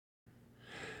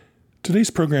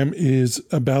Today's program is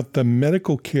about the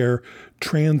medical care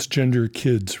transgender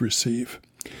kids receive.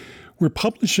 We're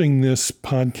publishing this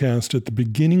podcast at the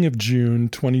beginning of June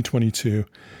 2022,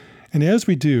 and as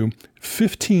we do,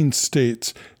 15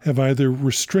 states have either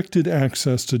restricted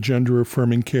access to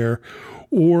gender-affirming care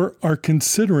or are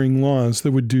considering laws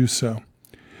that would do so.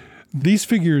 These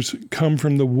figures come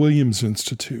from the Williams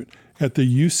Institute at the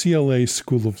UCLA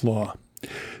School of Law.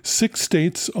 6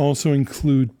 states also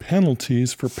include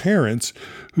penalties for parents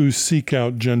who seek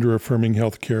out gender-affirming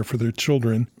health care for their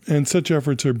children, and such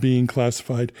efforts are being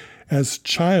classified as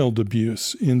child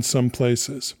abuse in some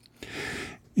places.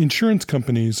 Insurance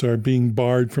companies are being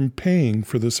barred from paying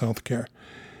for this health care,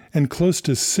 and close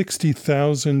to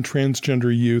 60,000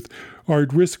 transgender youth are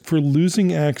at risk for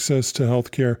losing access to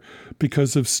health care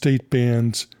because of state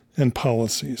bans and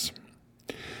policies.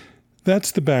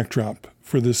 That's the backdrop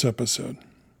for this episode.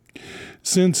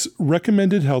 Since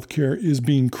recommended health care is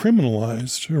being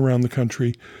criminalized around the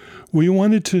country, we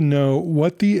wanted to know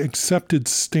what the accepted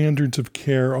standards of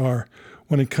care are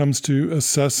when it comes to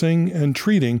assessing and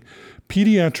treating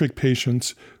pediatric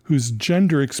patients whose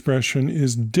gender expression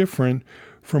is different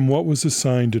from what was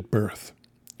assigned at birth.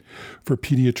 For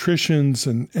pediatricians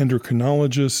and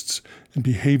endocrinologists and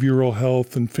behavioral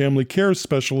health and family care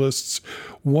specialists,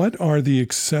 what are the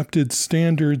accepted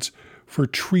standards for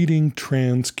treating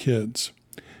trans kids?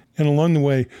 And along the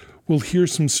way, we'll hear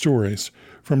some stories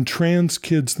from trans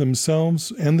kids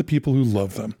themselves and the people who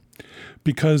love them.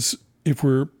 Because if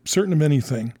we're certain of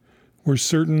anything, we're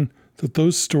certain that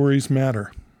those stories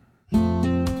matter.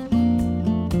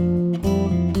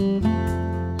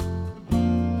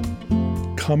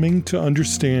 Coming to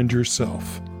understand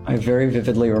yourself. I very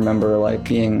vividly remember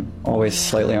being always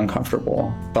slightly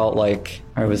uncomfortable. Felt like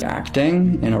I was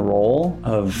acting in a role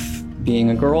of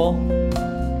being a girl.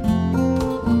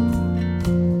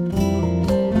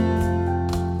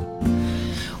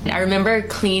 I remember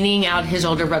cleaning out his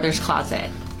older brother's closet.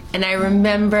 And I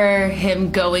remember him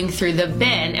going through the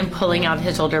bin and pulling out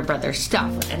his older brother's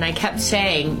stuff. And I kept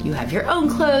saying, you have your own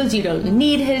clothes, you don't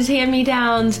need his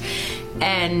hand-me-downs.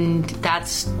 And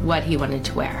that's what he wanted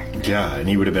to wear. Yeah, and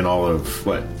he would have been all of,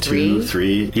 what, 2,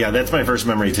 3? Yeah, that's my first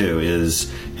memory, too,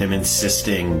 is him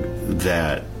insisting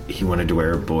that he wanted to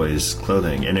wear boys'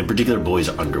 clothing, and in particular, boys'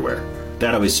 underwear.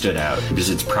 That always stood out, because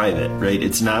it's private, right?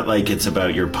 It's not like it's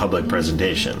about your public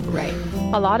presentation. Right.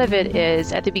 A lot of it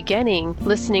is, at the beginning,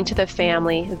 listening to the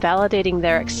family, validating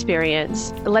their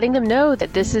experience, letting them know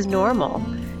that this is normal.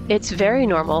 It's very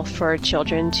normal for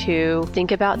children to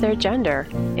think about their gender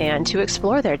and to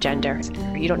explore their gender.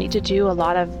 You don't need to do a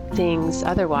lot of things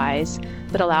otherwise,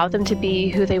 but allow them to be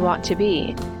who they want to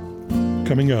be.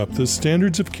 Coming up, the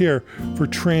standards of care for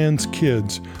trans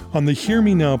kids on the Hear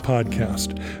Me Now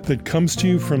podcast that comes to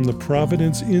you from the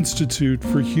Providence Institute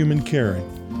for Human Caring.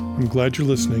 I'm glad you're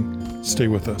listening. Stay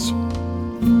with us.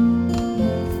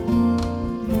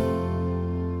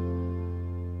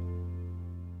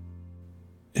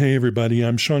 Hey everybody,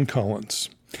 I'm Sean Collins.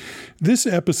 This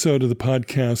episode of the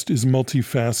podcast is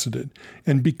multifaceted,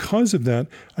 and because of that,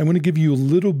 I want to give you a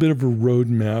little bit of a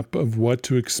roadmap of what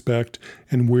to expect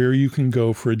and where you can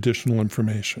go for additional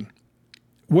information.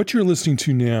 What you're listening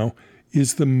to now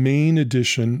is the main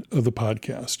edition of the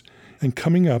podcast, and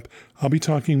coming up, I'll be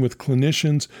talking with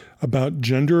clinicians about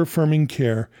gender-affirming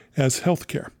care as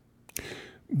healthcare.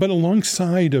 But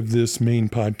alongside of this main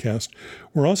podcast,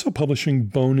 we're also publishing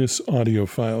bonus audio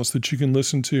files that you can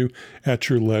listen to at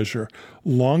your leisure.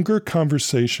 Longer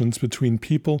conversations between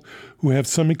people who have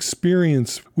some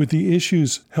experience with the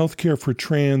issues healthcare for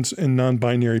trans and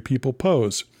non-binary people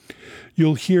pose.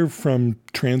 You'll hear from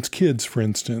trans kids, for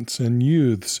instance, and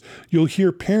youths. You'll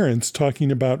hear parents talking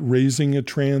about raising a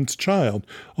trans child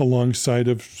alongside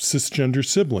of cisgender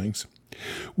siblings.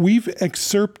 We've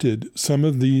excerpted some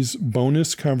of these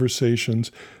bonus conversations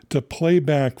to play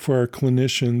back for our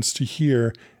clinicians to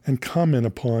hear and comment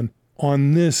upon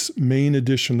on this main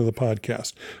edition of the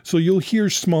podcast. So you'll hear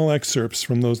small excerpts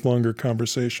from those longer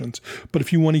conversations. But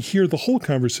if you want to hear the whole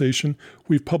conversation,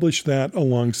 we've published that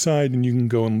alongside and you can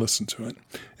go and listen to it.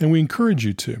 And we encourage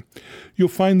you to. You'll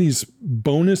find these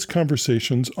bonus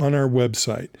conversations on our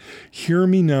website,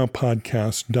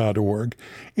 hearmenowpodcast.org,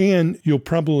 and you'll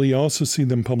probably also see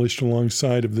them published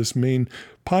alongside of this main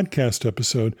podcast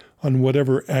episode on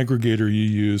whatever aggregator you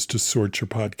use to sort your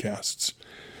podcasts.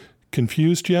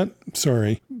 Confused yet?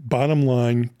 Sorry. Bottom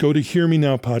line, go to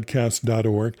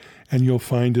hearmenowpodcast.org and you'll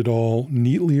find it all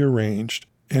neatly arranged.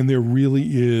 And there really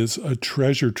is a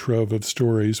treasure trove of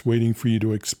stories waiting for you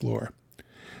to explore.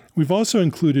 We've also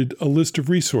included a list of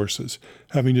resources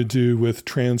having to do with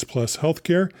Trans Plus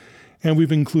healthcare And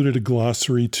we've included a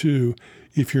glossary too,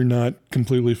 if you're not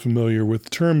completely familiar with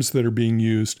terms that are being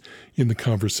used in the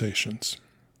conversations.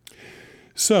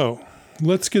 So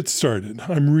let's get started.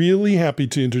 I'm really happy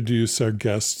to introduce our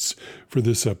guests for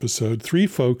this episode, three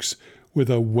folks with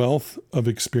a wealth of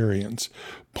experience.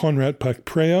 Ponrat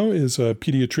Pakpreo is a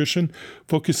pediatrician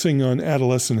focusing on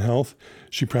adolescent health.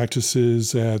 She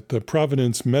practices at the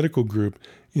Providence Medical Group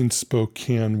in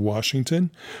Spokane, Washington.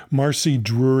 Marcy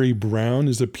Drury Brown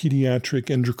is a pediatric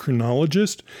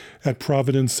endocrinologist at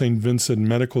Providence St. Vincent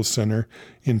Medical Center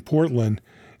in Portland.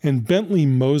 And Bentley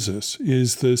Moses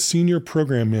is the Senior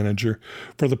Program Manager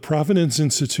for the Providence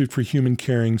Institute for Human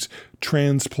Caring's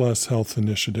Trans Plus Health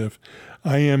Initiative.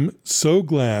 I am so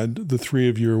glad the three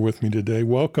of you are with me today.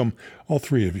 Welcome, all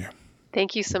three of you.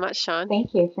 Thank you so much, Sean.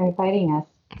 Thank you for inviting us.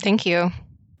 Thank you.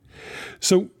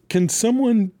 So can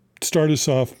someone start us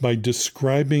off by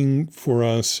describing for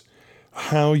us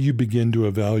how you begin to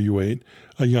evaluate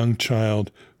a young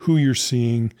child, who you're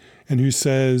seeing, and who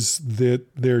says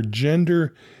that their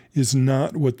gender is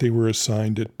not what they were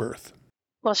assigned at birth?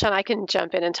 Well, Sean, I can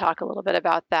jump in and talk a little bit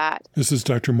about that. This is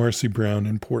Dr. Marcy Brown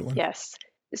in Portland. Yes.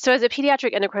 So as a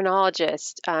pediatric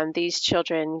endocrinologist, these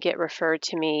children get referred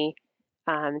to me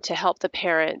to help the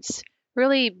parents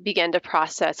really begin to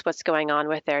process what's going on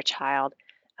with their child.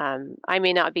 I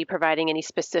may not be providing any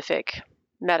specific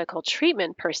medical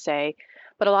treatment per se,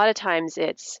 but a lot of times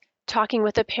it's talking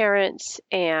with the parents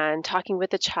and talking with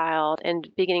the child and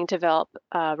beginning to develop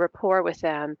rapport with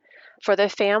them. For the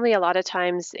family, a lot of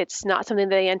times it's not something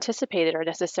they anticipated or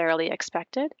necessarily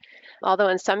expected. Although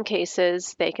in some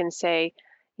cases they can say,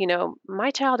 you know,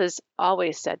 my child has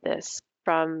always said this.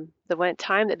 From the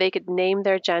time that they could name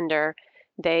their gender,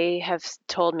 they have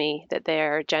told me that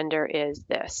their gender is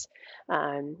this.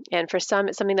 And for some,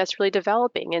 it's something that's really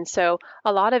developing. And so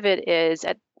a lot of it is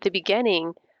at the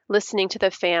beginning, listening to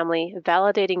the family,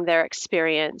 validating their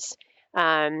experience,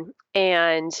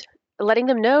 and letting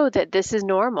them know that this is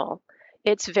normal.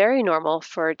 It's very normal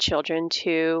for children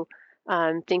to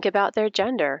think about their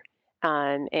gender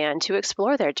and to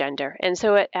explore their gender. And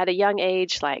so at a young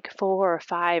age, like 4 or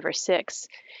 5 or 6,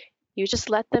 you just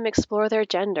let them explore their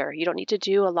gender. You don't need to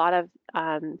do a lot of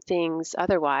things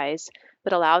otherwise,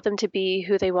 but allow them to be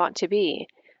who they want to be.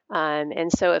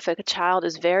 And so if a child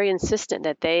is very insistent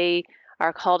that they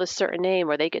are called a certain name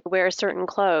or they get to wear certain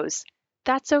clothes,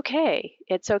 that's okay.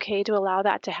 It's okay to allow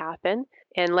that to happen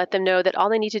and let them know that all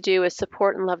they need to do is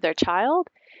support and love their child,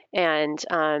 and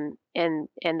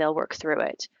they'll work through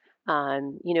it.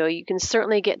 You can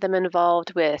certainly get them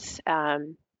involved with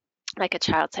like a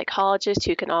child psychologist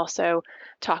who can also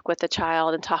talk with the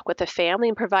child and talk with the family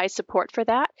and provide support for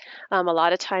that. A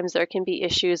lot of times there can be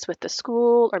issues with the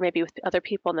school or maybe with other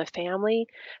people in the family.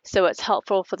 So it's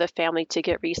helpful for the family to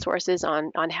get resources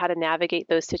on how to navigate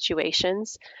those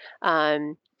situations.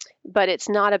 But it's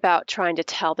not about trying to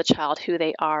tell the child who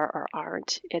they are or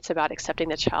aren't. It's about accepting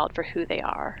the child for who they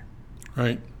are.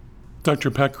 Right.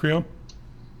 Dr. Pakpreo?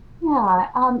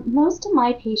 Yeah, most of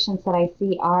my patients that I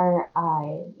see are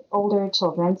older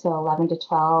children, so 11 to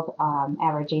 12,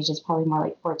 average age is probably more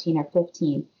like 14 or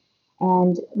 15.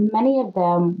 And many of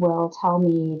them will tell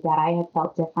me that I have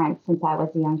felt different since I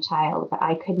was a young child, but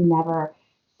I could never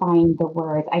find the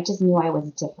words. I just knew I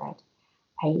was different.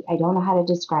 I don't know how to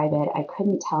describe it. I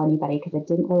couldn't tell anybody because I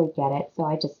didn't really get it, so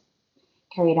I just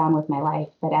carried on with my life.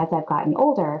 But as I've gotten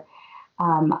older,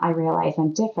 I realize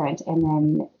I'm different, and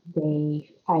then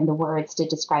they find the words to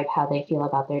describe how they feel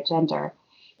about their gender.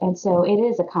 And so it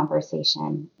is a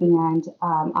conversation. And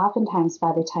oftentimes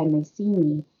by the time they see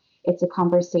me, it's a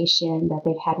conversation that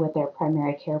they've had with their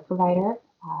primary care provider,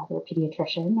 their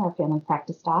pediatrician or family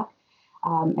practice doc,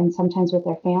 and sometimes with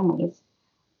their families.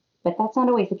 But that's not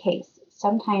always the case.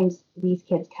 Sometimes these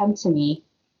kids come to me,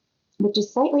 which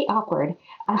is slightly awkward,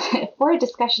 for a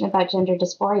discussion about gender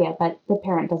dysphoria, but the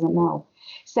parent doesn't know.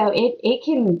 So it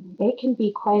can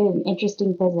be quite an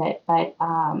interesting visit, but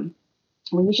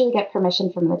we usually get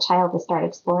permission from the child to start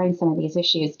exploring some of these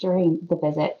issues during the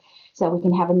visit so we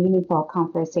can have a meaningful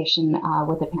conversation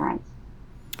with the parents.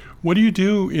 What do you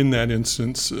do in that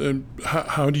instance?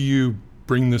 How do you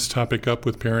bring this topic up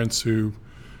with parents who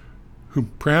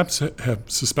perhaps have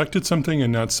suspected something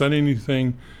and not said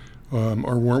anything,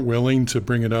 or weren't willing to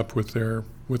bring it up with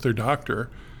their doctor?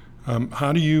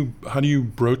 How do you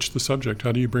broach the subject?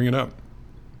 How do you bring it up?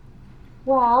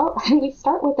 Well, we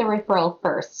start with the referral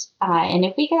first, and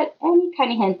if we get any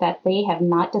kind of hint that they have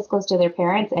not disclosed to their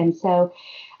parents, and so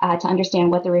to understand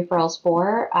what the referral's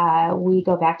for, we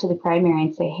go back to the primary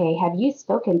and say, hey, have you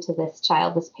spoken to this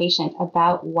child, this patient,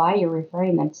 about why you're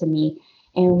referring them to me,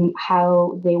 and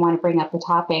how they want to bring up the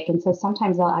topic. And so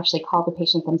sometimes they'll actually call the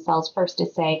patient themselves first to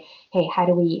say, hey, how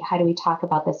do we talk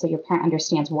about this so your parent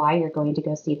understands why you're going to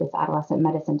go see this adolescent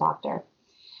medicine doctor?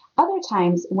 Other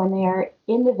times when they are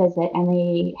in the visit and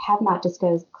they have not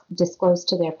disclosed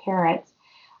to their parents,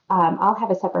 I'll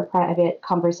have a separate private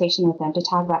conversation with them to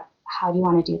talk about how do you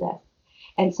want to do this.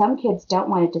 And some kids don't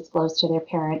want to disclose to their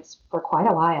parents for quite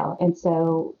a while. And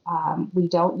so we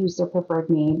don't use their preferred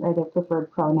name or their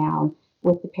preferred pronoun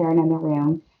with the parent in the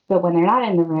room. But when they're not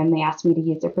in the room, they ask me to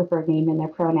use their preferred name and their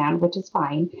pronoun, which is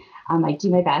fine. I do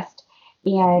my best.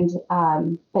 And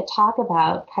but talk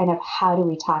about kind of how do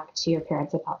we talk to your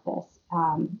parents about this?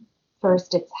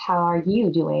 First, it's how are you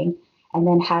doing? And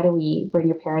then how do we bring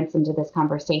your parents into this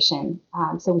conversation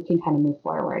so we can kind of move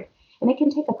forward? And it can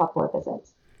take a couple of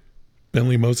visits.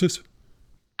 Bentley Moses?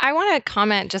 I want to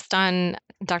comment just on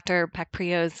Dr.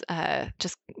 Peck-Priault's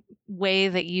just way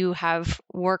that you have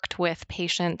worked with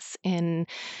patients in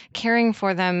caring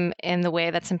for them in the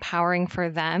way that's empowering for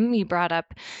them. You brought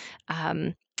up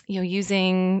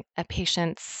using a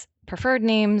patient's preferred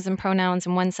names and pronouns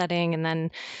in one setting, and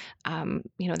then,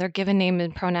 their given name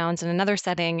and pronouns in another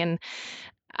setting. And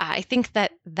I think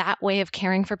that way of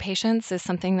caring for patients is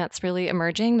something that's really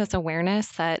emerging, this awareness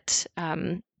that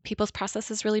people's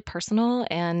process is really personal,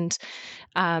 and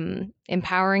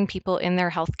empowering people in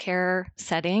their healthcare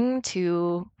setting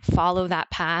to follow that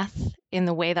path in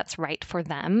the way that's right for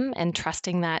them, and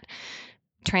trusting that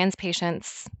trans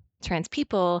patients, trans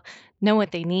people know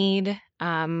what they need,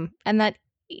 and that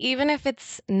even if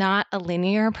it's not a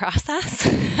linear process,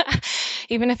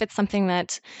 even if it's something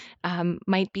that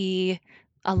might be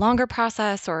a longer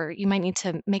process, or you might need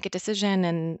to make a decision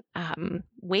and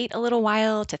wait a little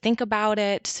while to think about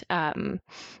it,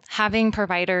 having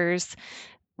providers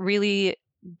really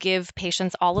give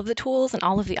patients all of the tools and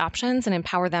all of the options and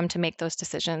empower them to make those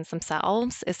decisions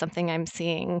themselves is something I'm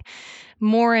seeing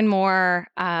more and more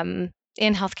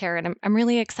in healthcare. And I'm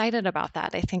really excited about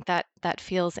that. I think that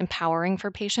feels empowering for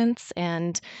patients,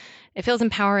 and it feels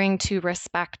empowering to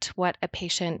respect what a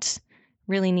patient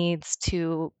really needs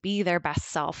to be their best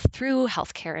self through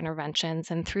healthcare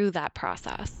interventions and through that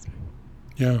process.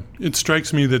 Yeah, it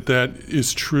strikes me that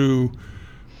is true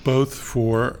both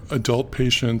for adult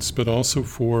patients, but also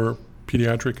for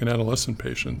pediatric and adolescent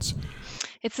patients.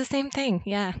 It's the same thing,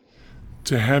 yeah.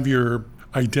 To have your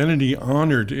identity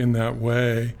honored in that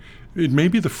way, it may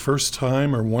be the first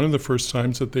time or one of the first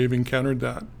times that they've encountered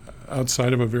that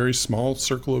outside of a very small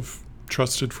circle of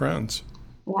trusted friends.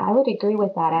 Yeah, I would agree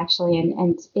with that, actually.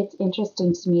 And it's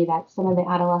interesting to me that some of the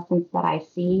adolescents that I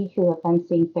see who have been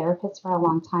seeing therapists for a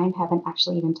long time haven't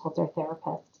actually even told their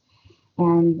therapist.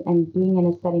 And being in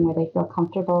a setting where they feel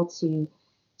comfortable to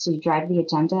drive the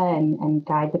agenda and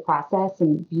guide the process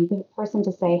and be the person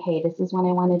to say, hey, this is when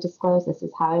I want to disclose, this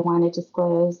is how I want to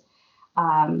disclose.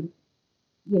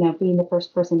 Being the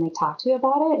first person they talk to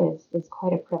about it is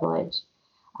quite a privilege.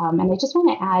 And I just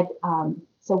want to add,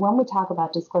 so when we talk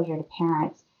about disclosure to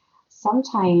parents,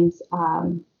 sometimes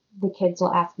the kids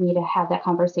will ask me to have that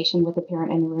conversation with the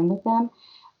parent in the room with them.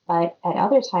 But at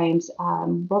other times,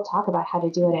 we'll talk about how to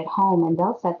do it at home, and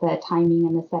they'll set the timing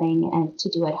and the setting and to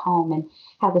do it at home and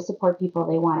have the support people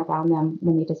they want around them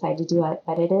when they decide to do it.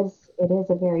 But it is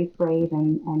a very brave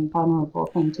and vulnerable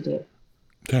thing to do.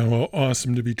 Yeah, well,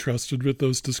 awesome to be trusted with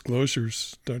those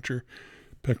disclosures, Dr.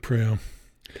 Peck-Priault.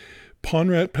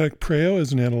 Ponrat Peck-Priault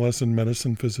is an adolescent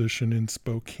medicine physician in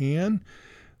Spokane.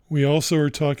 We also are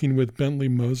talking with Bentley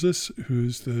Moses,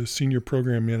 who's the senior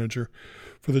program manager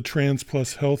for the Trans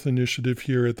Plus Health Initiative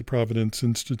here at the Providence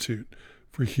Institute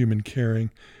for Human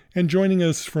Caring. And joining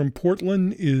us from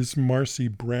Portland is Marcy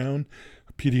Brown,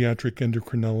 a pediatric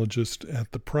endocrinologist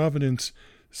at the Providence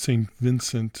St.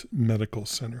 Vincent Medical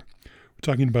Center.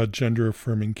 We're talking about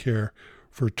gender-affirming care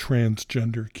for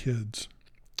transgender kids.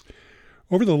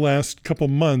 Over the last couple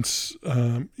months,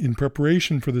 in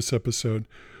preparation for this episode,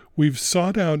 we've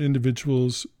sought out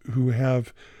individuals who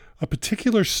have a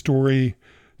particular story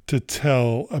to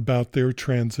tell about their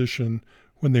transition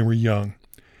when they were young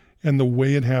and the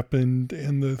way it happened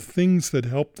and the things that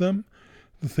helped them,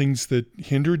 the things that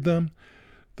hindered them.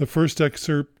 The first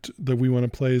excerpt that we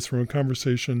want to play is from a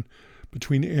conversation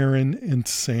between Erin and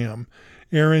Sam.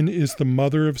 Erin is the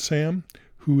mother of Sam,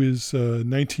 who is a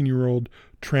 19-year-old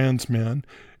trans man.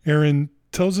 Erin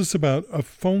tells us about a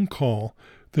phone call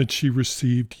that she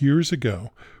received years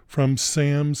ago from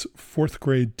Sam's fourth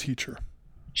grade teacher.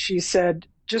 She said,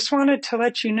 just wanted to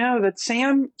let you know that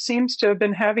Sam seems to have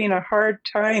been having a hard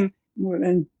time,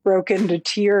 and broke into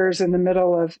tears in the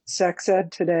middle of sex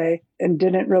ed today and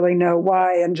didn't really know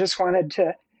why, and just wanted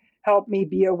to help me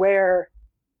be aware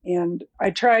And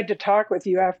I tried to talk with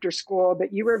you after school,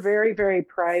 but you were very, very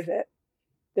private.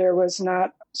 There was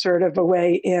not sort of a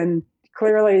way in.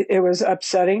 Clearly, it was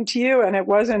upsetting to you. And it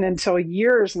wasn't until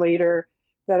years later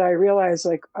that I realized,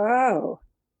 like, oh,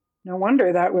 no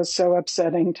wonder that was so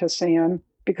upsetting to Sam,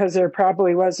 because there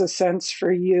probably was a sense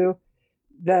for you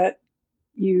that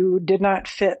you did not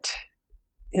fit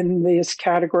in these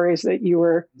categories that you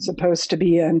were supposed to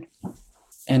be in.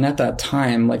 And at that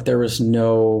time, like, there was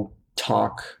no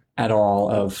talk at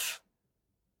all of,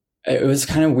 it was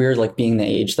kind of weird, like, being the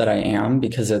age that I am,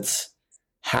 because it's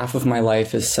half of my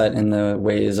life is set in the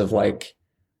ways of like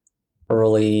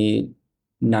early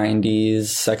 90s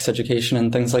sex education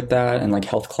and things like that, and like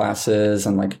health classes,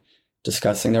 and like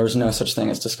discussing, there was no such thing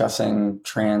as discussing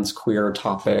trans queer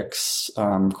topics,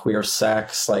 queer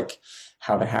sex, like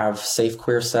how to have safe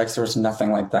queer sex. There was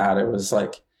nothing like that. It was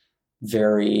like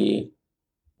very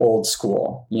old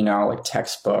school, you know, like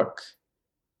textbook,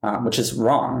 which is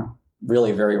wrong,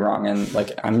 really very wrong. And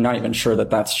like, I'm not even sure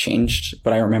that that's changed,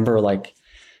 but I remember like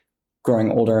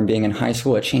growing older and being in high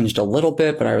school, it changed a little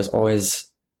bit, but I was always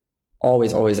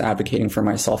advocating for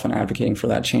myself and advocating for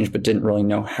that change, but didn't really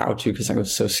know how to, because I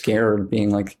was so scared, being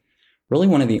like really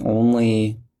one of the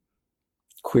only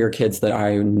queer kids that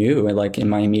I knew, like in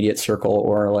my immediate circle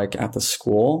or like at the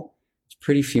school. It's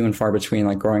pretty few and far between,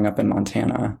 like growing up in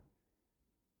Montana.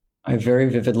 I very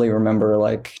vividly remember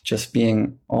like just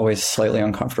being always slightly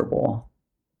uncomfortable.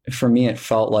 For me, it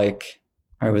felt like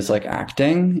I was like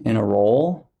acting in a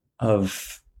role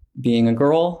of being a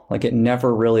girl. Like it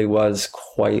never really was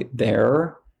quite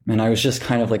there. And I was just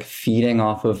kind of like feeding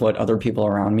off of what other people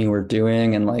around me were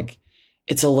doing. And like,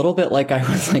 it's a little bit like I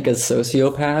was like a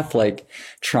sociopath, like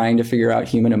trying to figure out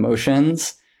human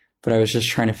emotions, but I was just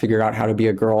trying to figure out how to be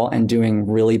a girl and doing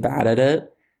really bad at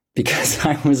it because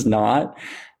I was not.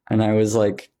 And I was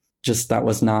like, just, that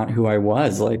was not who I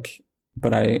was. Like,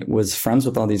 but I was friends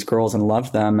with all these girls and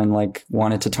loved them and like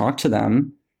wanted to talk to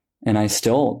them. And I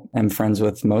still am friends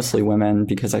with mostly women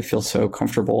because I feel so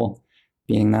comfortable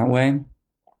being that way.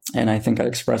 And I think I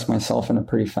express myself in a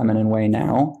pretty feminine way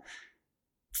now,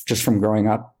 just from growing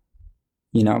up,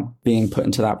 you know, being put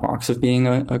into that box of being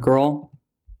a girl.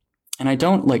 And I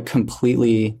don't like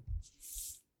completely,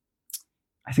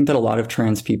 I think that a lot of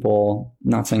trans people,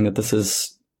 not saying that this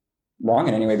is wrong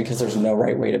in any way, because there's no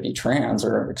right way to be trans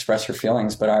or express your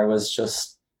feelings, but I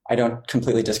don't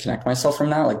completely disconnect myself from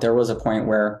that. Like there was a point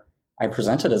where I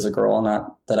presented as a girl,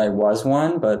 not that I was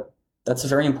one, but that's a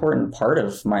very important part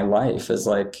of my life is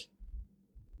like,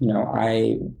 you know,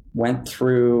 I went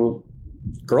through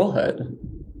girlhood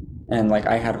and like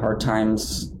I had hard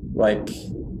times, like,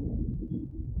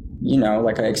 you know,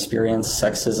 like I experienced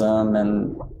sexism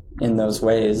and in those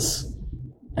ways,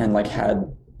 and like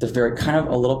had the very kind of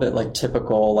a little bit like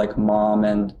typical like mom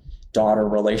and daughter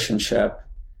relationship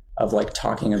of like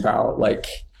talking about like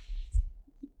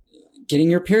getting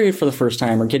your period for the first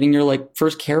time or getting your like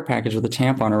first care package with a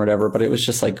tampon or whatever. But it was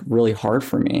just like really hard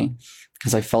for me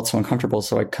because I felt so uncomfortable.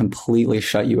 So I completely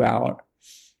shut you out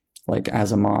like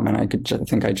as a mom. And I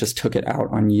think I just took it out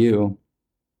on you.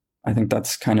 I think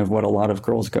that's kind of what a lot of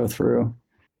girls go through.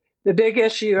 The big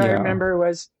issue I remember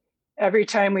was every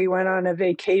time we went on a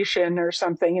vacation or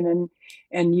something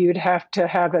and you'd have to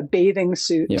have a bathing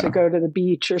suit to go to the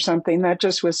beach or something. That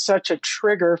just was such a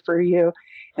trigger for you.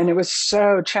 And it was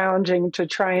so challenging to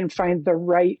try and find the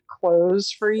right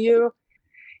clothes for you.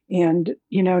 And,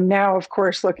 you know, now, of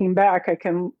course, looking back, I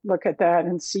can look at that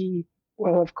and see,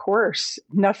 well, of course,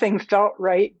 nothing felt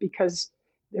right because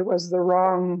it was the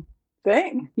wrong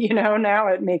thing. You know, now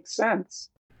it makes sense.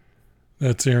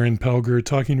 That's Erin Pelger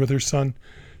talking with her son,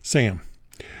 Sam.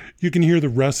 You can hear the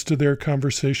rest of their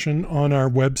conversation on our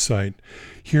website,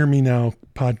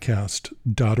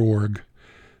 hearmenowpodcast.org.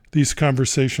 These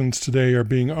conversations today are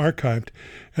being archived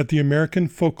at the American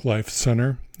Folklife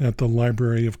Center at the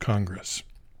Library of Congress.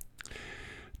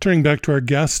 Turning back to our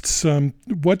guests,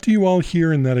 what do you all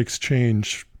hear in that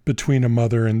exchange between a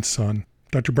mother and son?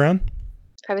 Dr. Brown?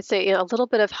 I would say, a little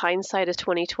bit of hindsight is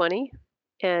 2020,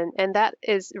 and that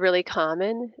is really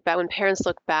common. But when parents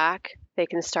look back, they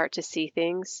can start to see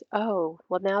things. Oh,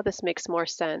 well, now this makes more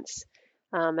sense.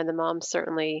 And the mom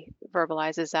certainly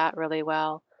verbalizes that really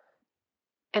well.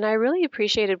 And I really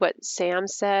appreciated what Sam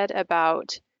said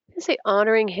about,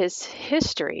 honoring his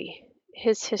history.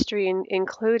 His history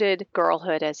included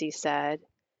girlhood, as he said.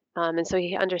 And so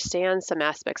he understands some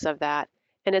aspects of that.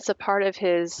 And it's a part of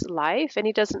his life. And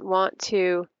he doesn't want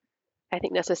to, I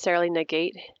think, necessarily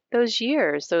negate those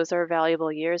years. Those are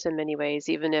valuable years in many ways,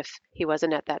 even if he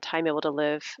wasn't at that time able to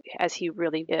live as he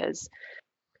really is.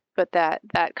 But that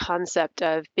concept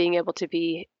of being able to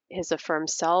be his affirmed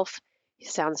self,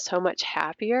 sounds so much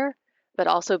happier, but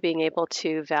also being able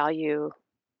to value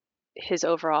his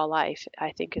overall life,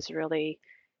 I think, is really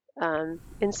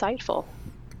insightful.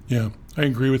 Yeah, I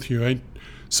agree with you.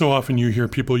 So often you hear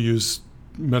people use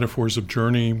metaphors of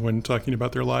journey when talking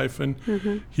about their life, and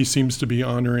he seems to be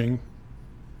honoring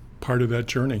part of that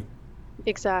journey.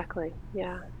 Exactly.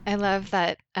 Yeah. I love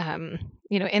that,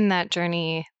 in that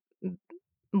journey,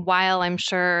 while I'm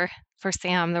sure for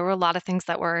Sam, there were a lot of things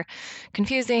that were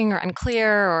confusing or unclear,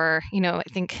 or, I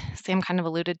think Sam kind of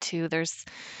alluded to, there's,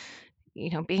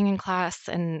 being in class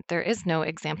and there is no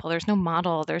example, there's no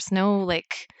model, there's no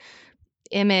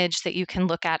image that you can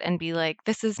look at and be like,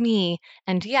 this is me.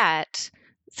 And yet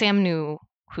Sam knew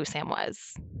who Sam was,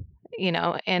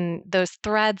 and those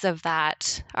threads of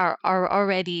that are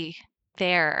already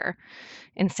there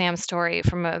in Sam's story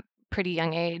from a pretty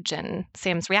young age, and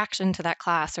Sam's reaction to that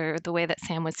class or the way that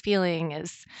Sam was feeling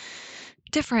is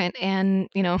different. And,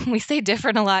 we say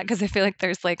different a lot because I feel like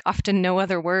there's often no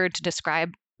other word to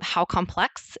describe how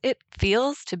complex it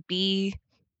feels to be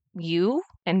you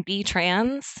and be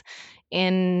trans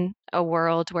in a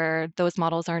world where those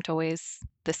models aren't always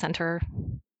the center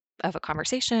of a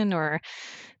conversation or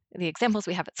the examples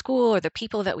we have at school or the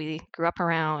people that we grew up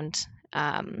around.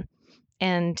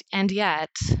 And yet,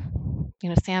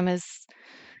 Sam is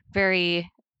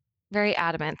very, very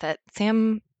adamant that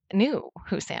Sam knew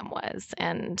who Sam was.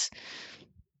 And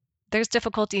there's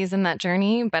difficulties in that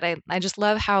journey, but I just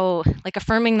love how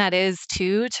affirming that is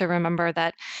too, to remember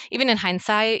that even in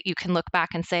hindsight, you can look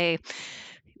back and say,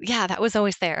 yeah, that was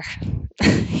always there.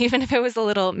 Even if it was a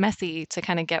little messy to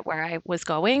kind of get where I was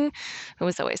going, it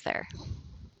was always there.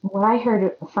 What I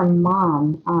heard from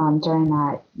Mom during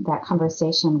that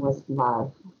conversation was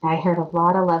love. I heard a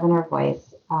lot of love in her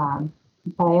voice,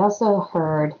 but I also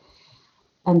heard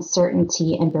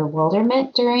uncertainty and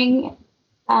bewilderment during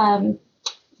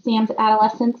Sam's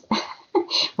adolescence.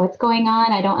 What's going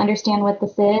on? I don't understand what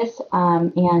this is.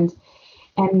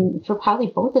 And for probably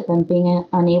both of them being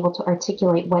unable to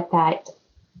articulate what that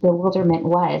bewilderment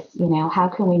was, how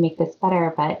can we make this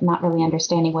better, but not really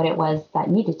understanding what it was that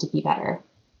needed to be better.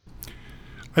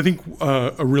 I think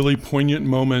a really poignant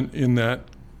moment in that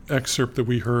excerpt that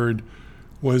we heard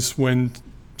was when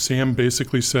Sam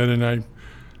basically said, and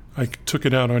I took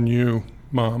it out on you,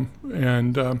 Mom.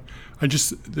 And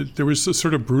there was a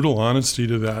sort of brutal honesty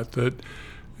to that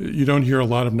you don't hear a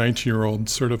lot of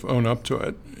 19-year-olds sort of own up to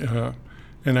it.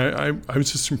 And I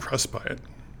was just impressed by it.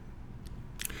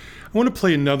 I want to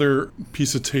play another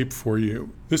piece of tape for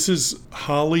you. This is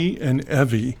Holly and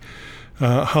Evie.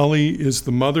 Holly is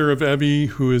the mother of Evie,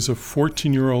 who is a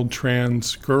 14-year-old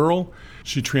trans girl.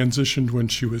 She transitioned when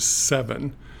she was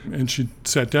 7, and she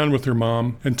sat down with her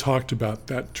mom and talked about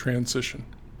that transition.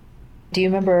 Do you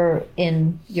remember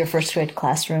in your first grade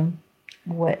classroom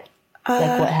what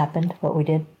happened, what we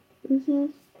did? Mm-hmm.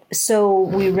 So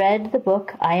we read the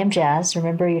book, I Am Jazz.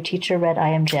 Remember your teacher read I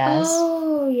Am Jazz?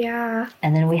 Oh, yeah.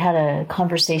 And then we had a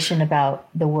conversation about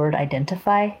the word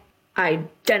identify.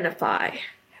 Identify.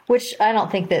 Which I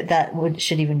don't think that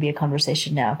should even be a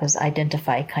conversation now, because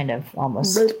identify kind of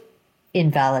almost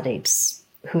invalidates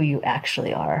who you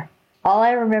actually are. All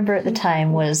I remember at the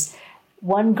time was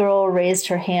one girl raised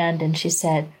her hand and she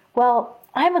said, well,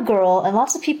 I'm a girl and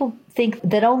lots of people think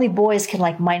that only boys can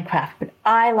like Minecraft, but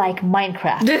I like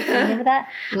Minecraft. Do you remember that?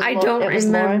 I don't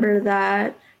remember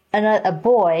that. And a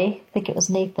boy, I think it was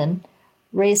Nathan,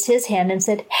 raised his hand and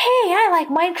said, hey, I like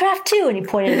Minecraft too. And he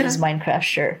pointed at his Minecraft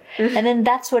shirt. And then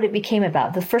that's what it became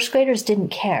about. The first graders didn't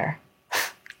care.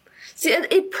 See,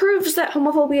 it proves that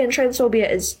homophobia and transphobia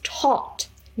is taught.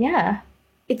 Yeah.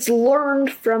 It's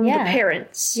learned from the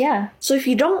parents. Yeah. So if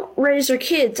you don't raise your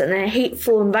kids in a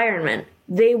hateful environment,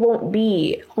 they won't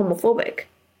be homophobic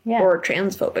or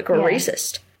transphobic or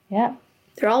racist. Yeah.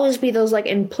 There'll always be those like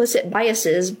implicit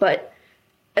biases, but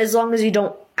as long as you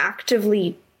don't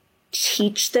actively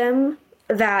teach them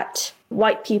that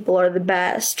white people are the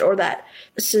best or that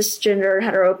cisgender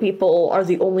hetero people are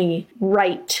the only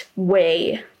right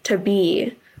way to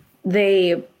be,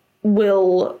 they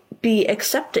will be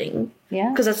accepting. Yeah.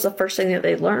 Because that's the first thing that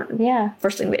they learn. Yeah.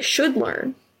 First thing they should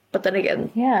learn. But then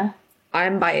again,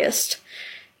 I'm biased.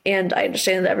 And I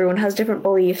understand that everyone has different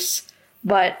beliefs.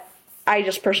 But I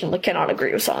just personally cannot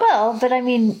agree with some. Well, but I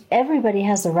mean, everybody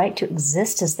has the right to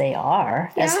exist as they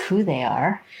are, as who they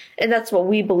are. And that's what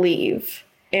we believe.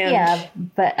 And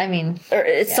but I mean...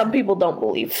 Some people don't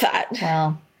believe that.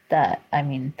 Well,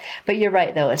 but you're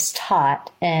right, though. It's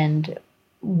taught. And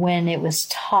when it was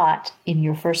taught in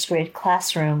your first grade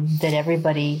classroom that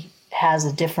everybody has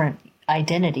a different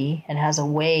identity and has a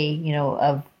way,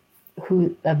 of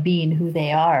being who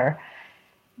they are,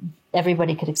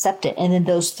 everybody could accept it. And then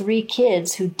those 3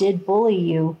 kids who did bully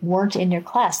you weren't in your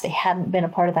class. They hadn't been a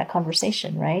part of that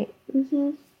conversation, right?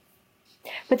 Mm-hmm.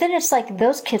 But then it's like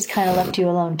those kids kind of left you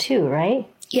alone too, right?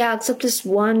 Yeah, except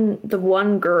the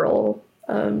one girl,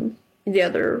 the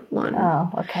other one. Oh,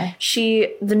 okay.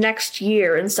 She, the next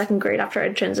year in 2nd grade after I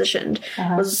transitioned,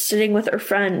 was sitting with her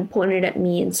friend, pointed at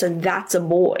me and said, "That's a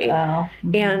boy." Oh.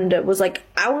 Mm-hmm. And was like,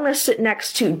 "I want to sit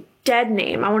next to dead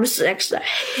name. I want to sit next to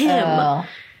him." Oh.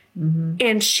 Mm-hmm.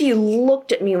 And she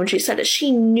looked at me when she said it.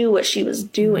 She knew what she was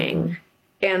doing. Mm-hmm.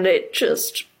 And it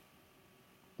just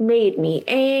made me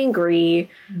angry.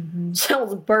 Mm-hmm.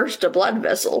 Cells burst a blood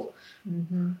vessel.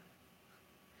 Mm-hmm.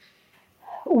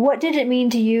 What did it mean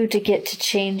to you to get to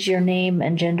change your name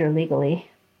and gender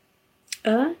legally?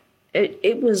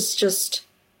 It was just,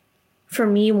 for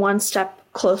me, one step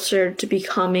closer to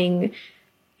becoming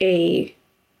a,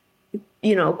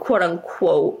 quote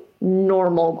unquote,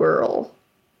 normal girl.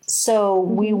 So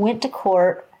we went to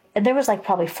court, and there was like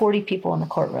probably 40 people in the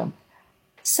courtroom.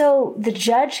 So the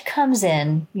judge comes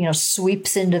in,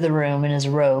 sweeps into the room in his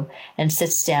robe and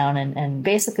sits down and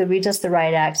basically reads us the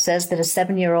riot act, says that a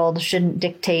 7-year-old shouldn't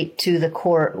dictate to the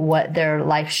court what their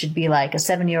life should be like. A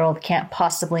 7-year-old can't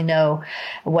possibly know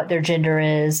what their gender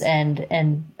is. And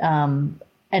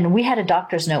we had a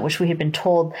doctor's note, which we had been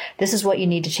told, this is what you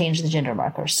need to change the gender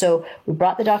marker. So we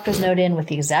brought the doctor's note in with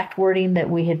the exact wording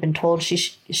that we had been told she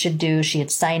should do. She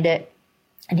had signed it.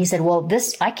 And he said, well,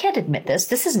 I can't admit this.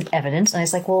 This isn't evidence. And I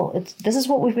was like, well, this is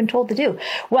what we've been told to do.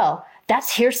 Well,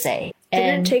 that's hearsay.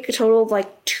 Didn't it take a total of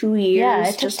like 2 years? Yeah,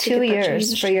 it took 2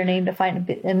 years for your name to find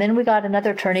it. And then we got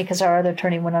another attorney because our other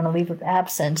attorney went on a leave of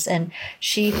absence. And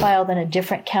she filed in a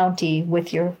different county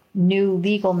with your new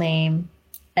legal name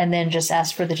and then just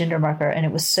asked for the gender marker. And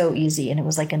it was so easy. And it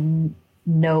was like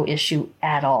no issue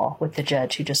at all with the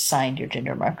judge who just signed your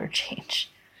gender marker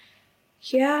change.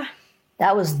 Yeah.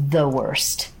 That was the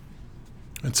worst.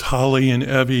 It's Holly and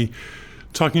Evie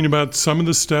talking about some of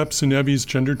the steps in Evie's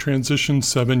gender transition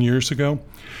 7 years ago.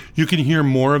 You can hear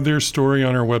more of their story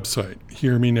on our website,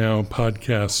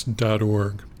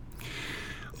 hearmenowpodcast.org.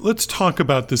 Let's talk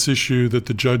about this issue that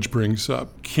the judge brings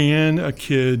up. Can a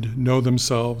kid know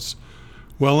themselves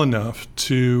well enough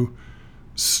to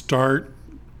start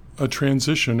a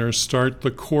transition or start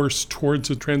the course towards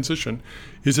a transition?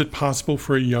 Is it possible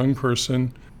for a young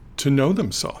person to know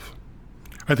themselves?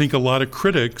 I think a lot of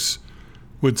critics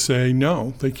would say,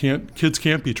 no, they can't. Kids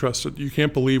can't be trusted. You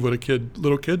can't believe what a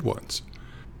little kid wants.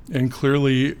 And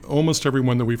clearly, almost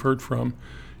everyone that we've heard from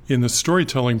in the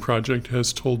Storytelling Project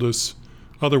has told us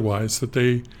otherwise, that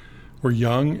they were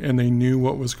young and they knew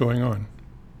what was going on.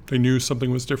 They knew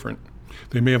something was different.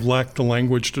 They may have lacked the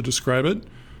language to describe it,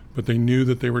 but they knew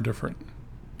that they were different.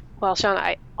 Well, Sean,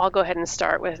 I'll go ahead and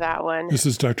start with that one. This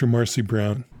is Dr. Marcy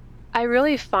Brown. I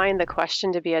really find the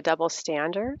question to be a double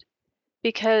standard,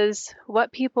 because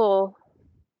what people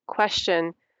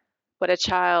question what a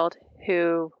child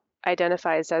who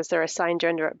identifies as their assigned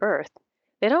gender at birth,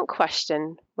 they don't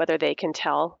question whether they can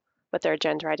tell what their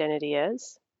gender identity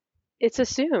is. It's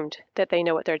assumed that they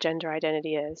know what their gender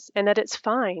identity is and that it's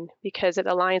fine because it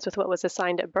aligns with what was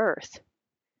assigned at birth.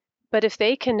 But if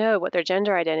they can know what their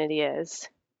gender identity is,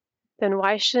 then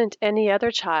why shouldn't any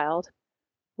other child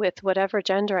with whatever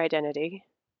gender identity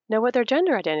know what their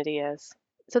gender identity is?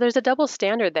 So there's a double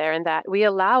standard there in that we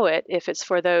allow it if it's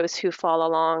for those who fall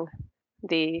along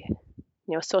the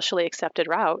socially accepted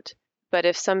route. But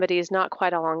if somebody is not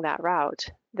quite along that route,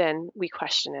 then we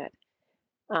question it.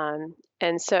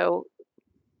 And so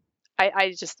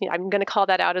I'm going to call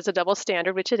that out as a double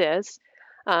standard, which it is.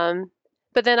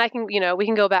 But then we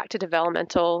can go back to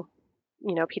developmental,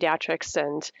 pediatrics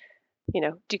and,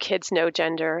 do kids know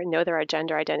gender, know their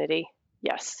gender identity?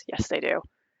 Yes, they do.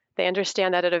 They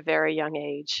understand that at a very young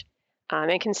age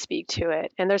and can speak to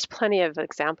it. And there's plenty of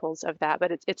examples of that,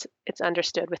 but it's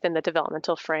understood within the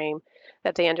developmental frame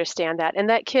that they understand that. And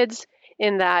that kids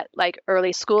in that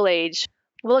early school age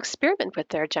will experiment with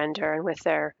their gender and with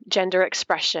their gender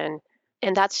expression.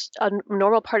 And that's a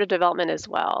normal part of development as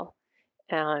well.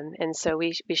 And so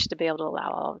we should be able to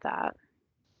allow all of that.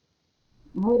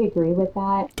 I would agree with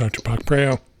that. Dr.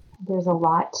 Bach-Preo. There's a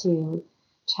lot to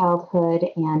childhood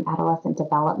and adolescent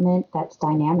development that's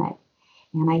dynamic.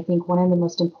 And I think one of the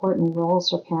most important roles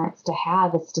for parents to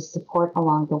have is to support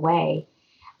along the way.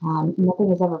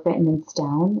 Nothing is ever written in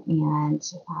stone, and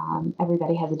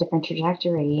everybody has a different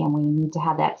trajectory, and we need to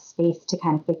have that space to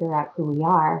kind of figure out who we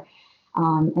are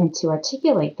and to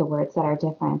articulate the words that are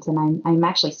different. And I'm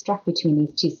actually struck between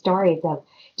these two stories of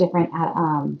different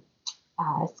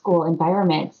school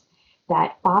environments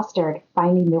that fostered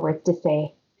finding the words to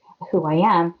say who I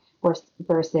am versus,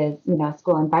 a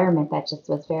school environment that just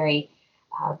was very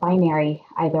binary,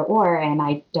 either or, and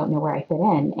I don't know where I fit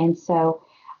in. And so,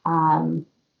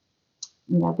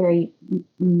 very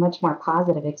much more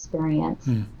positive experience,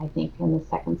 I think, in the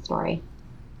second story.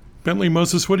 Bentley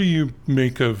Moses, what do you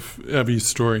make of Evie's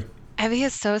story? Evie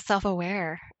is so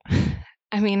self-aware.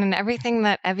 I mean, and everything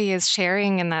that Evie is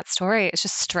sharing in that story, it's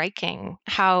just striking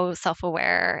how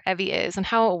self-aware Evie is and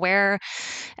how aware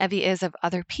Evie is of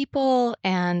other people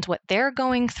and what they're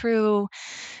going through.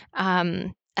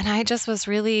 And I just was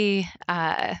really,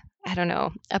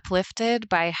 uplifted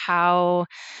by how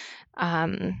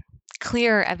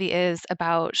clear Evie is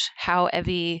about how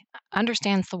Evie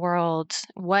understands the world,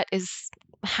 what is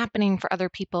happening for other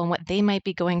people and what they might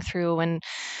be going through, and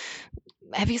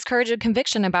Evie's courage and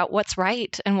conviction about what's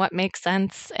right and what makes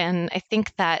sense. And I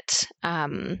think that,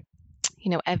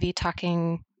 Evie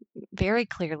talking very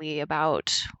clearly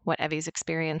about what Evie's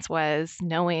experience was,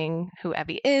 knowing who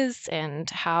Evie is and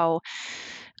how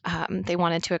they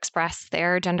wanted to express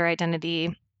their gender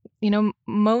identity.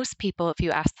 Most people, if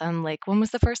you ask them, like, when was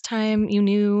the first time you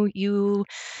knew you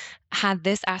had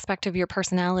this aspect of your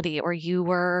personality or you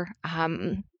were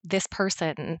this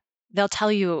person, they'll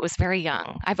tell you it was very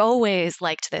young. I've always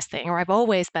liked this thing, or I've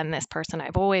always been this person.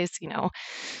 I've always,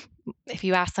 if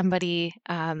you ask somebody,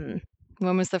 when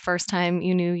was the first time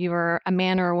you knew you were a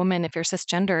man or a woman, if you're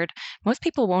cisgendered, most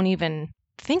people won't even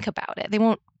think about it. They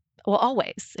won't. Well,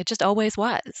 always. It just always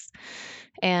was.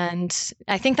 And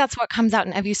I think that's what comes out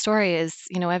in Evie's story is,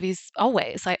 Evie's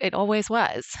always, it always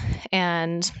was.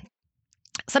 And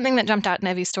something that jumped out in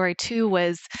Evie's story too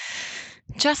was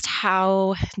just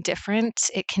how different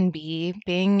it can be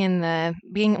being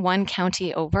one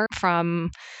county over from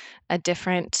a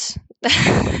different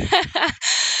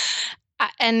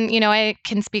and, I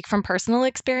can speak from personal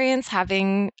experience,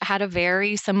 having had a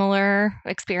very similar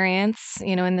experience,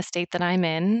 in the state that I'm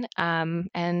in,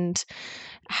 and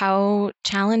how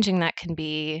challenging that can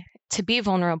be to be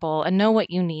vulnerable and know what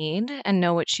you need and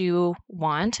know what you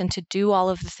want and to do all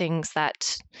of the things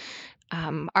that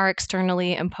are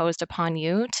externally imposed upon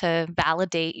you to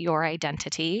validate your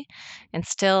identity and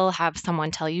still have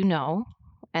someone tell you no,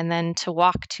 and then to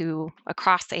walk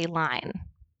across a line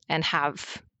and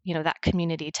have that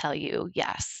community tell you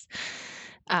yes.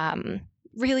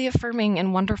 Really affirming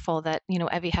and wonderful that,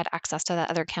 Evie had access to that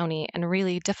other county, and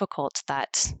really difficult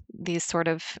that these sort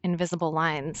of invisible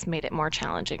lines made it more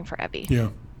challenging for Evie.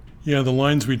 Yeah, the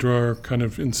lines we draw are kind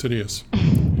of insidious.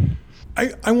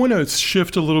 I want to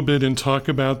shift a little bit and talk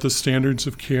about the standards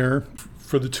of care.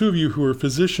 For the two of you who are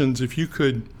physicians, if you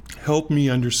could help me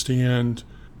understand,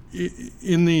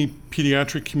 in the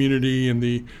pediatric community and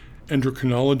the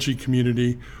endocrinology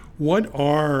community, what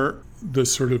are the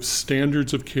sort of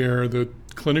standards of care, the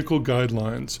clinical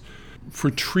guidelines for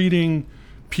treating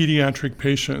pediatric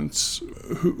patients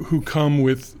who come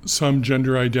with some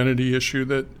gender identity issue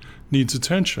that needs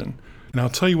attention? And I'll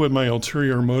tell you what my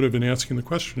ulterior motive in asking the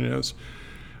question is.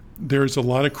 There's a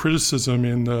lot of criticism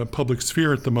in the public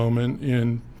sphere at the moment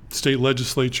in state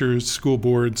legislatures, school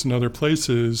boards, and other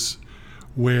places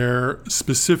where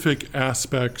specific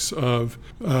aspects of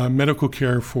medical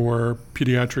care for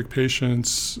pediatric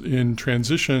patients in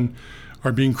transition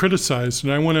are being criticized.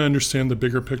 And I want to understand the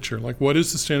bigger picture. Like, what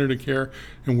is the standard of care,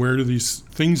 and where do these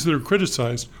things that are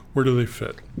criticized, where do they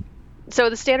fit? So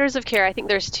the standards of care, I think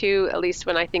there's two, at least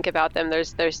when I think about them,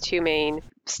 there's two main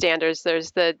standards.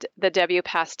 There's the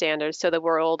WPATH standards, so the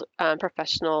World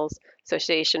Professionals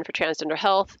Association for Transgender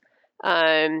Health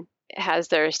has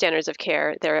their standards of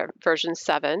care. They're version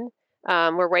 7.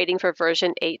 We're waiting for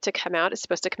version 8 to come out. It's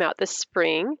supposed to come out this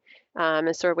spring,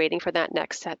 and so we're waiting for that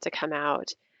next set to come out.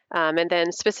 And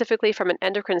then specifically from an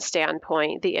endocrine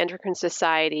standpoint, the Endocrine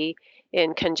Society,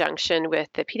 in conjunction with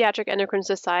the Pediatric Endocrine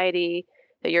Society,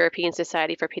 the European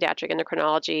Society for Pediatric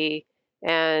Endocrinology,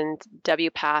 and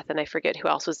WPATH, and I forget who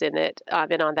else was in it,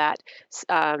 been on that,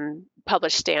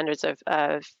 published standards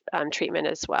of treatment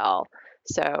as well.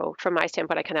 So from my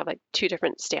standpoint, I kind of have like two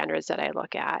different standards that I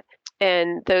look at.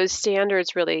 And those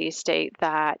standards really state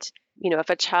that, if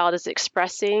a child is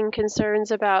expressing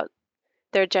concerns about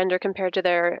their gender compared to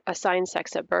their assigned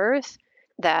sex at birth,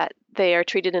 that they are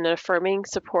treated in an affirming,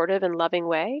 supportive, and loving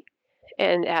way.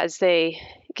 And as they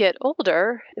get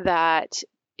older, that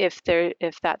if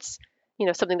that's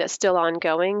something that's still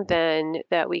ongoing, then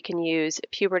that we can use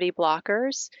puberty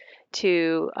blockers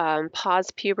to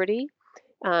pause puberty,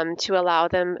 to allow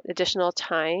them additional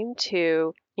time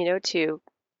to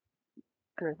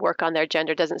work on their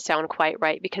gender. Doesn't sound quite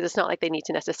right, because it's not like they need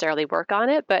to necessarily work on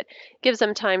it, but gives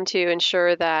them time to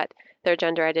ensure that their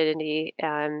gender identity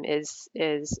is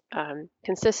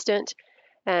consistent,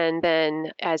 And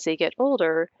then as they get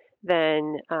older,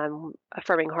 then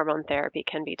affirming hormone therapy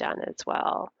can be done as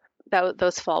well.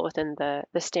 Those fall within the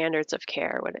standards of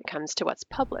care when it comes to what's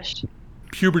published.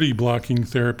 Puberty blocking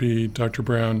therapy, Dr.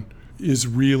 Brown, is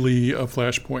really a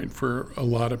flashpoint for a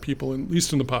lot of people, at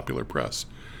least in the popular press.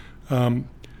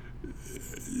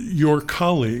 Your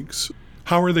colleagues,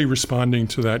 how are they responding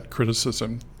to that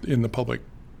criticism in the public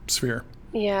sphere?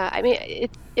 Yeah, I mean,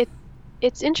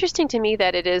 it's interesting to me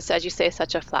that it is, as you say,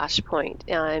 such a flashpoint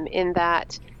in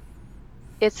that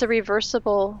it's a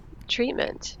reversible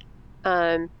treatment.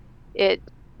 It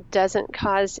doesn't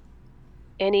cause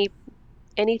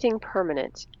anything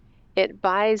permanent. It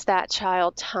buys that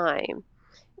child time.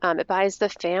 It buys the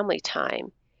family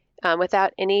time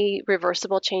without any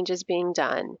reversible changes being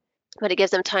done. But it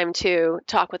gives them time to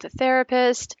talk with a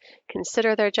therapist,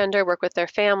 consider their gender, work with their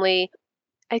family.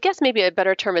 I guess maybe a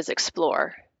better term is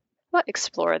explore.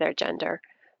 Explore their gender.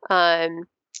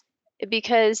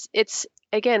 Because it's,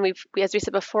 again, as we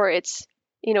said before, it's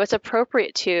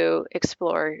appropriate to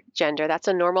explore gender. That's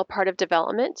a normal part of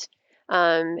development.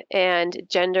 And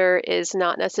gender is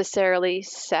not necessarily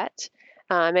set.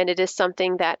 And it is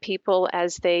something that people,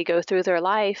 as they go through their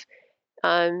life,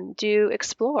 do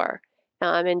explore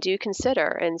and do consider.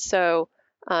 And so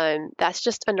that's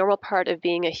just a normal part of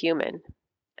being a human.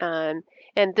 And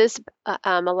this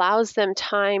allows them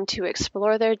time to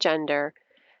explore their gender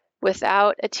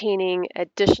without attaining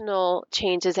additional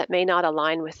changes that may not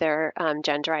align with their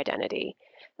gender identity.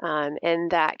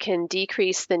 And that can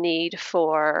decrease the need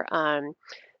for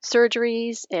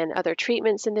surgeries and other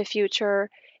treatments in the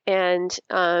future, and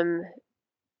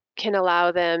can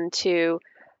allow them to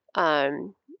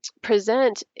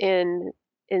present in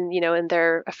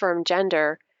their affirmed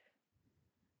gender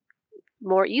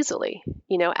more easily,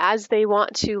 as they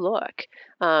want to look.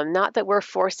 Not that we're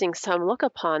forcing some look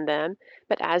upon them,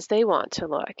 but as they want to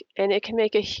look. And it can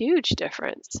make a huge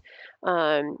difference.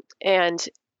 And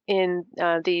in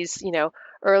these,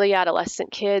 early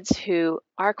adolescent kids who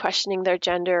are questioning their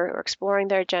gender or exploring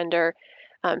their gender,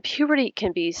 puberty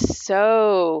can be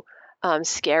so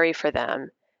scary for them.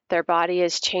 Their body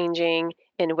is changing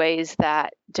in ways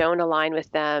that don't align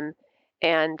with them.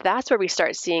 And that's where we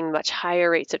start seeing much higher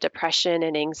rates of depression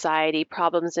and anxiety,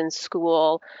 problems in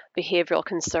school, behavioral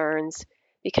concerns,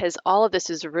 because all of this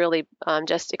is really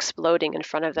just exploding in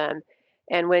front of them.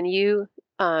 And when you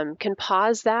can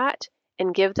pause that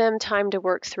and give them time to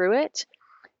work through it,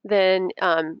 then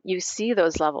you see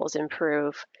those levels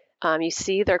improve. You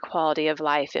see their quality of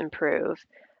life improve.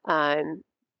 And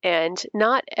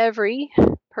not every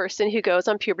person who goes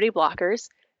on puberty blockers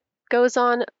goes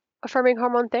on affirming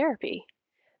hormone therapy.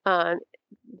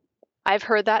 I've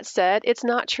heard that said. It's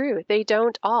not true. They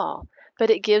don't all, but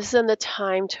it gives them the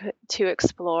time to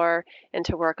explore and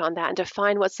to work on that and to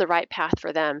find what's the right path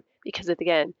for them. Because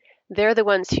again, they're the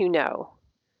ones who know.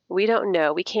 We don't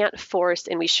know. We can't force,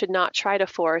 and we should not try to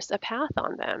force a path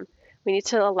on them. We need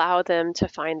to allow them to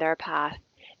find their path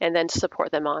and then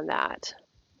support them on that.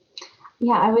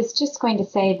 Yeah, I was just going to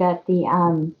say that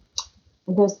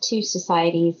those two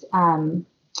societies and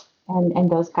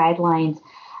those guidelines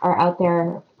are out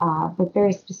there with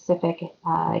very specific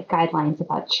guidelines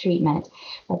about treatment.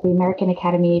 But the American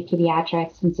Academy of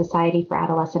Pediatrics and Society for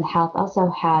Adolescent Health also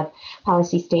have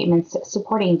policy statements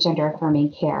supporting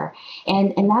gender-affirming care.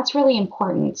 And that's really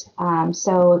important.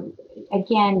 So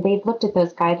again, they've looked at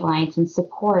those guidelines and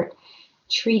support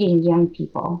treating young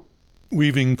people.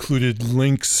 We've included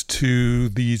links to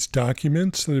these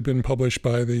documents that have been published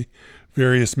by the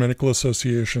various medical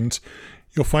associations.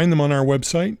 You'll find them on our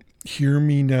website,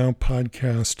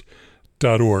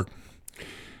 hearmenowpodcast.org.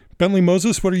 Bentley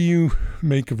Moses, what do you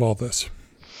make of all this?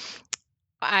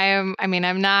 I'm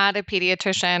not a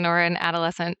pediatrician or an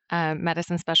adolescent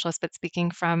medicine specialist, but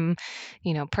speaking from,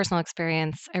 personal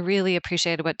experience, I really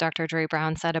appreciated what Dr. Drury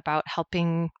Brown said about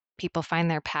helping people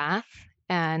find their path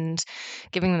and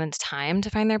giving them the time to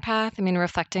find their path.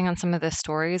 Reflecting on some of the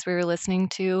stories we were listening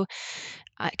to,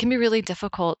 it can be really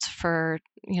difficult for,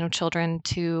 children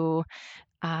to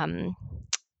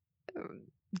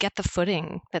get the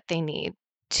footing that they need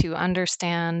to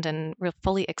understand and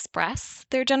fully express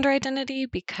their gender identity,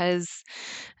 because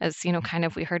as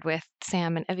we heard with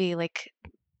Sam and Evie,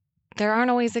 there aren't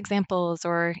always examples,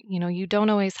 or you don't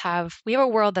always have. We have a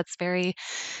world that's very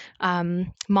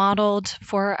modeled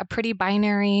for a pretty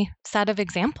binary set of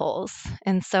examples,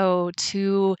 and so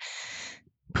to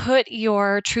put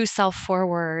your true self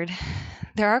forward,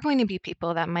 there are going to be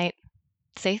people that might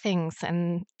say things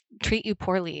and treat you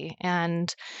poorly.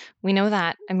 And we know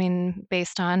that,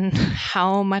 based on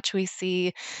how much we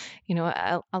see,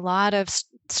 a lot of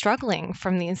struggling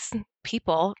from these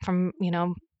people, from,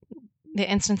 the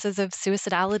instances of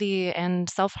suicidality and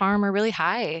self-harm are really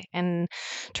high in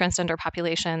transgender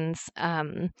populations.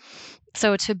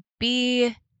 So to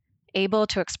be able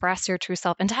to express your true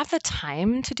self and to have the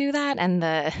time to do that, and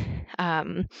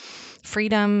the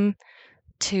freedom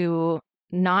to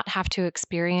not have to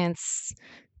experience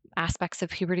aspects of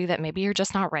puberty that maybe you're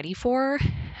just not ready for,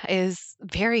 is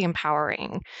very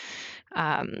empowering. So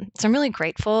I'm really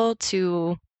grateful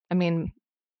to,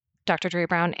 Dr. Dre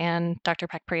Brown and Dr.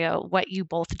 Peck Priyo, what you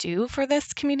both do for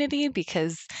this community,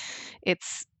 because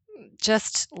it's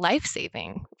just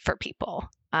life-saving for people.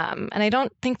 And I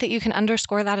don't think that you can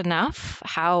underscore that enough,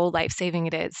 how life-saving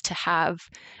it is to have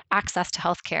access to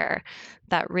healthcare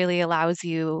that really allows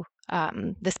you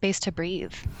the space to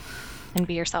breathe and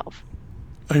be yourself.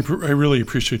 I really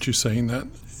appreciate you saying that.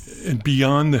 And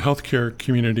beyond the healthcare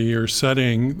community or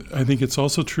setting, I think it's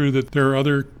also true that there are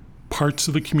other parts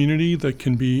of the community that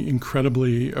can be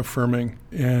incredibly affirming.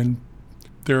 And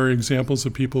there are examples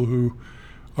of people who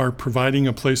are providing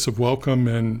a place of welcome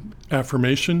and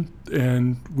affirmation,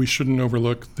 and we shouldn't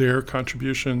overlook their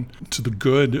contribution to the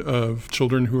good of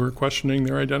children who are questioning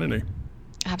their identity.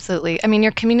 Absolutely.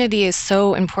 Your community is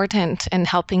so important in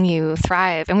helping you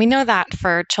thrive. And we know that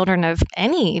for children of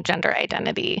any gender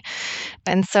identity.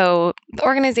 And so the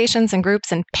organizations and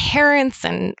groups and parents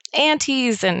and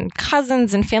aunties and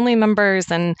cousins and family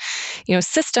members and,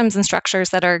 systems and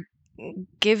structures that are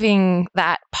giving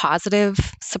that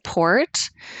positive support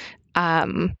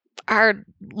are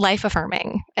life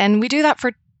affirming. And we do that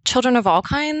for children of all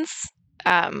kinds.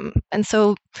 And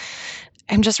so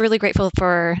I'm just really grateful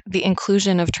for the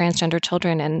inclusion of transgender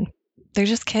children, and they're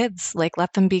just kids.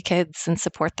 Let them be kids and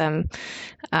support them.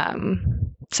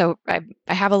 So I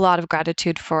have a lot of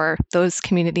gratitude for those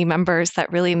community members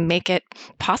that really make it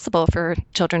possible for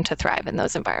children to thrive in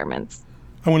those environments.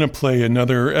 I want to play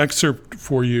another excerpt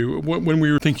for you. When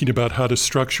we were thinking about how to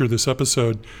structure this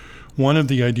episode, one of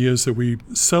the ideas that we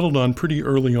settled on pretty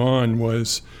early on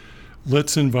was,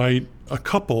 let's invite a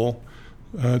couple,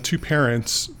 two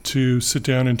parents, to sit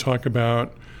down and talk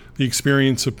about the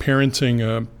experience of parenting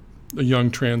a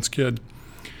young trans kid.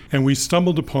 And we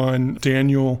stumbled upon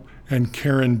Daniel and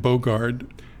Karen Bogard,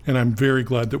 and I'm very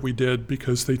glad that we did,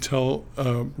 because they tell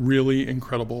a really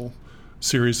incredible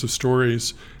series of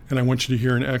stories, and I want you to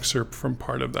hear an excerpt from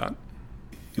part of that.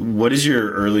 What is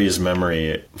your earliest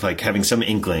memory, having some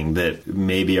inkling that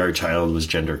maybe our child was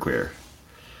genderqueer?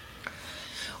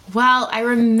 Well, I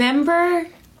remember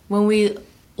when we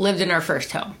lived in our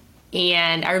first home,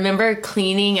 and I remember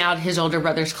cleaning out his older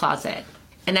brother's closet.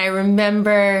 And I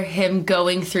remember him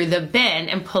going through the bin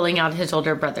and pulling out his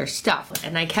older brother's stuff.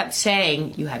 And I kept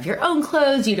saying, you have your own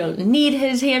clothes, you don't need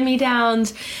his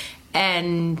hand-me-downs.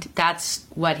 And that's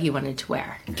what he wanted to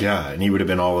wear. Yeah, and he would have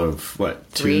been all of,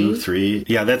 two, three?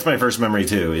 Yeah, that's my first memory,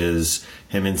 too, is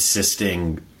him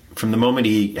insisting from the moment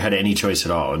he had any choice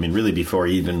at all, really before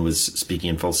he even was speaking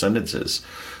in full sentences,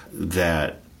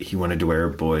 that he wanted to wear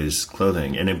boys'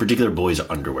 clothing, and in particular, boys'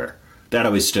 underwear. That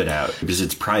always stood out, because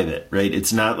it's private, right?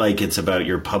 It's not like it's about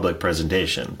your public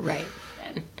presentation. Right.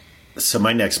 So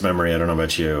my next memory, I don't know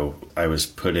about you, I was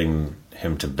putting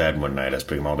him to bed one night. I was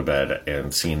putting them all to bed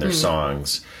and singing their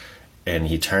songs. And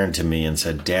he turned to me and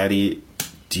said, "Daddy,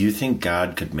 do you think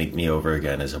God could make me over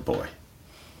again as a boy?"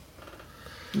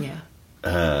 Yeah.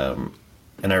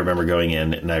 And I remember going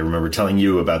in, and I remember telling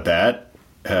you about that.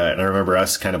 And I remember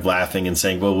us kind of laughing and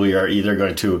saying, well, we are either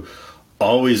going to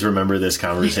always remember this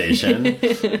conversation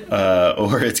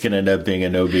or it's going to end up being a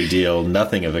no big deal,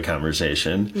 nothing of a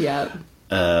conversation. Yeah.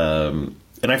 And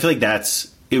I feel like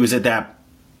it was at that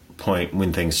point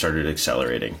when things started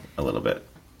accelerating a little bit.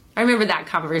 I remember that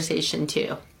conversation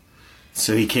too.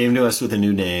 So he came to us with a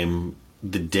new name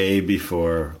the day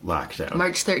before lockdown.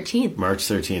 March 13th. March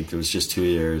 13th. It was just 2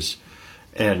 years.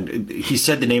 And he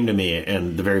said the name to me,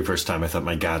 and the very first time I thought,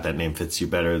 my God, that name fits you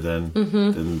better than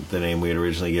the name we had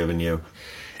originally given you.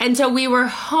 And so we were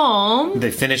home. They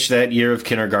finished that year of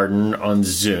kindergarten on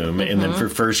Zoom, and then for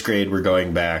first grade, we're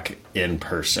going back in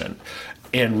person.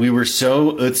 And we were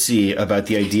so utsy about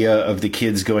the idea of the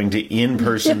kids going to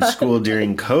in-person school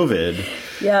during COVID.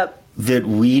 Yep. That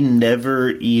we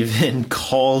never even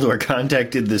called or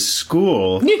contacted the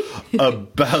school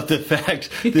about the fact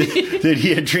that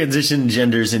he had transitioned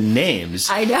genders and names.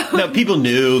 I know. Now, people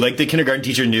knew, the kindergarten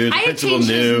teacher knew, the principal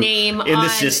knew. His name in on the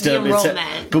system. the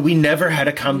enrollment. But we never had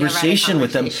a conversation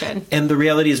with them. And the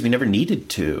reality is we never needed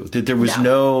to. That there was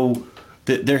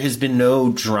there has been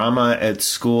no drama at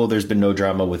school. There's been no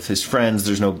drama with his friends.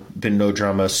 There's been no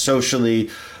drama socially.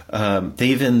 They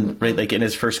even, right, like in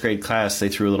his first grade class, they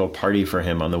threw a little party for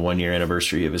him on the 1-year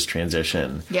anniversary of his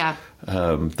transition. Yeah.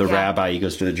 Rabbi, he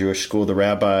goes to the Jewish school, the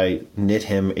rabbi knit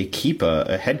him a kippah,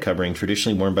 a head covering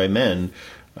traditionally worn by men.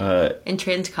 In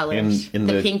trans colors. In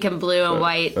the pink and blue and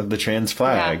white. Of the trans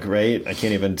flag, right? I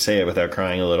can't even say it without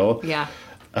crying a little. Yeah.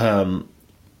 At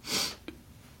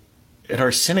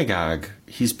our synagogue,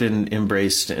 he's been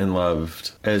embraced and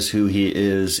loved as who he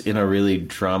is in a really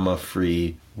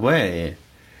drama-free way.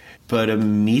 But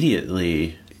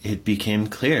immediately it became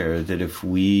clear that if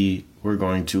we were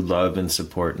going to love and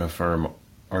support and affirm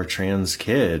our trans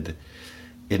kid,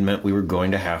 it meant we were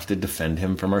going to have to defend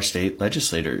him from our state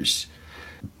legislators.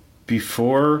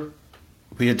 Before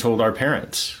we had told our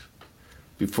parents,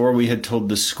 before we had told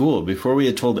the school, before we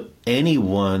had told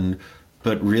anyone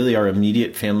but really our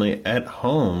immediate family at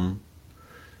home,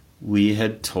 we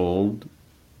had told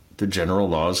the General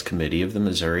Laws Committee of the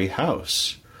Missouri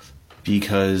House,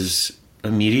 because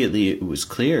immediately it was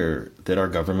clear that our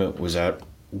government was at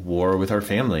war with our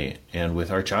family and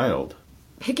with our child.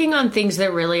 Picking on things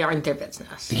that really aren't their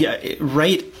business. Yeah,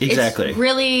 right, exactly. It's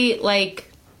really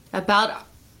like about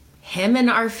him and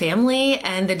our family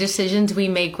and the decisions we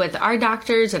make with our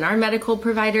doctors and our medical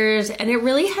providers, and it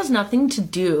really has nothing to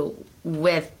do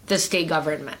with the state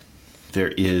government. There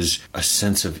is a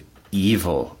sense of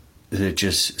evil that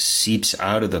just seeps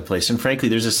out of the place. And frankly,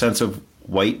 there's a sense of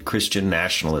white Christian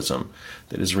nationalism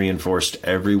that is reinforced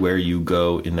everywhere you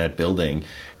go in that building.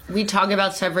 We talk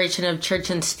about separation of church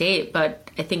and state,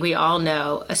 but I think we all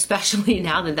know, especially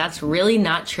now, that that's really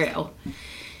not true.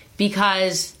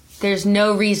 Because there's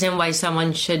no reason why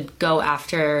someone should go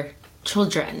after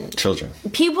children.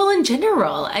 People in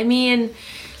general. I mean,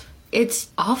 it's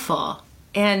awful.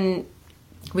 And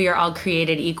we are all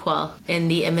created equal in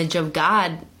the image of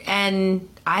God. And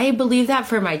I believe that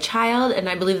for my child, and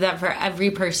I believe that for every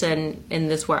person in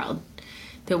this world,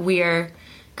 that we are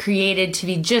created to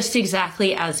be just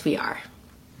exactly as we are.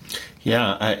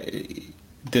 Yeah,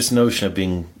 this notion of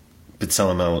being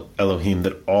B'Tselem Elohim,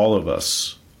 that all of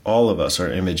us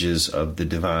are images of the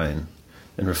divine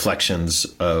and reflections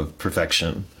of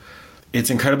perfection. It's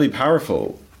incredibly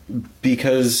powerful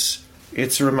because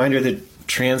it's a reminder that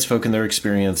trans folk in their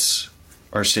experience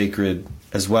are sacred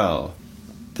as well.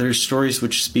 There are stories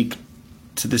which speak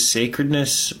to the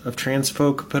sacredness of trans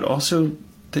folk, but also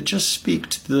that just speak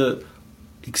to the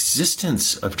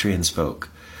existence of trans folk.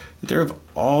 There have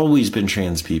always been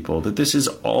trans people, that this has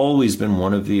always been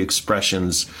one of the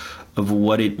expressions of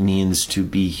what it means to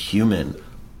be human.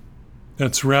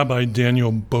 That's Rabbi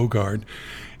Daniel Bogard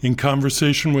in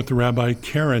conversation with Rabbi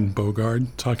Karen Bogard,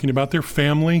 talking about their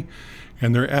family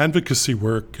and their advocacy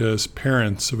work as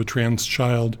parents of a trans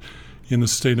child in the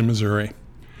state of Missouri.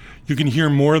 You can hear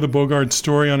more of the Bogard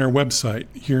story on our website,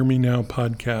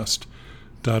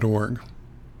 hearmenowpodcast.org.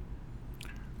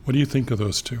 What do you think of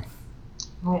those two?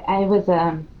 I was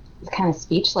kind of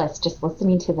speechless just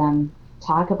listening to them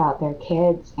talk about their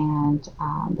kids and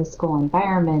the school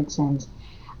environment and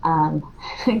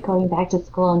going back to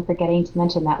school and forgetting to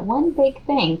mention that one big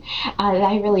thing.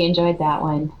 I really enjoyed that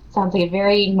one. Sounds like a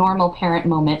very normal parent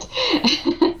moment.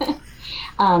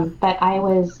 But I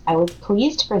was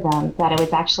pleased for them that it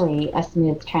was actually a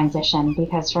smooth transition,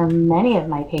 because for many of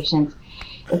my patients,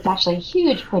 it's actually a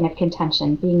huge point of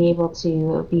contention, being able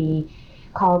to be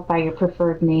called by your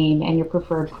preferred name and your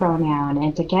preferred pronoun,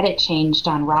 and to get it changed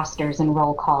on rosters and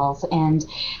roll calls, and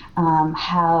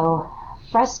how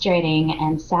frustrating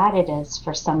and sad it is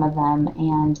for some of them,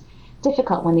 and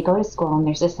difficult when they go to school and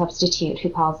there's a substitute who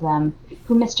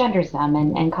misgenders them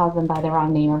and calls them by the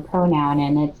wrong name or pronoun,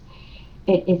 and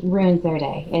it ruins their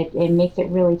day. It makes it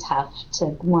really tough to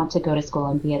want to go to school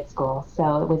and be at school.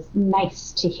 So it was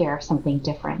nice to hear something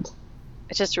different.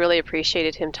 I just really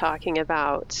appreciated him talking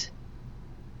about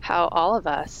how all of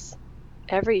us,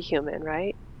 every human,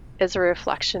 right, is a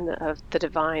reflection of the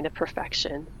divine, of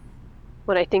perfection.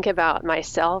 When I think about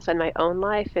myself and my own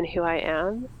life and who I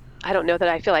am, I don't know that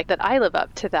I feel like that I live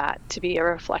up to that, to be a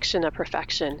reflection of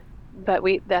perfection. But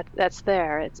that's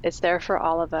there. It's there for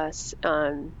all of us.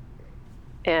 And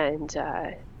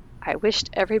I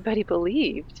wished everybody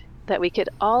believed that we could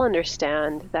all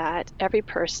understand that every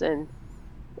person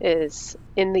is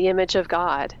in the image of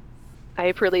God.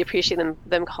 I really appreciate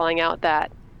them calling out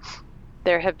that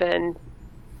there have been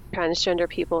transgender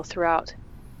people throughout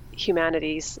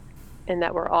humanities, and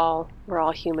that we're all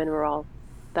human, we're all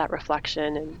that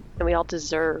reflection, and we all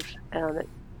deserve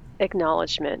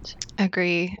acknowledgement.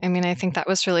 Agree. I mean, I think that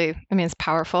was really, it's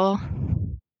powerful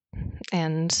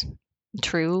and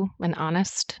true and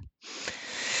honest.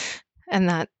 And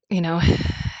that,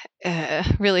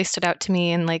 really stood out to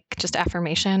me in like just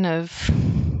affirmation of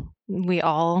we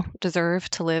all deserve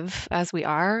to live as we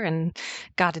are, and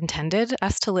God intended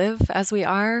us to live as we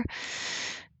are.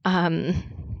 And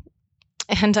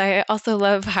I also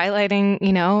love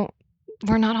highlighting,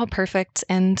 we're not all perfect,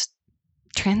 and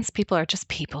trans people are just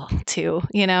people too.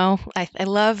 I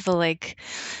love the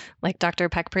like Dr.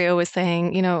 Peck-Brio was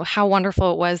saying, how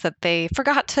wonderful it was that they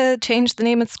forgot to change the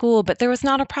name at school, but there was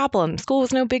not a problem. School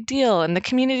was no big deal, and the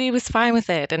community was fine with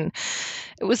it. And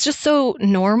it was just so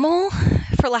normal,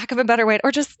 for lack of a better way,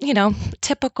 or just,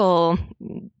 typical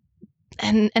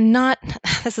and not,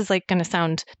 this is like going to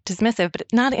sound dismissive, but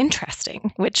not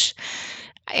interesting, which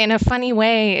in a funny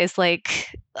way is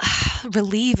like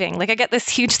relieving. Like I get this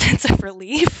huge sense of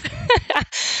relief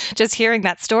just hearing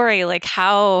that story, like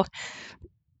how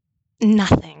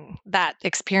nothing that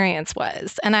experience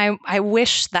was. And I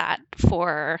wish that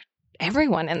for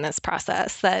everyone in this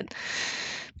process, that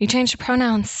you change the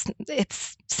pronouns,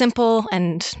 it's simple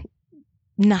and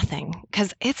nothing,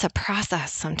 because it's a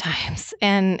process sometimes,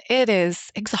 and it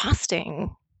is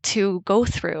exhausting to go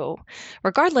through,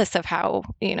 regardless of how,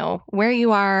 where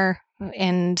you are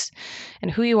and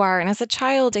who you are. And as a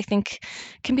child, I think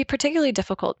can be particularly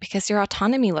difficult because your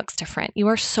autonomy looks different. You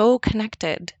are so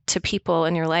connected to people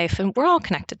in your life, and we're all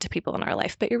connected to people in our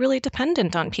life, but you're really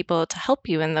dependent on people to help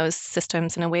you in those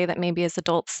systems in a way that maybe as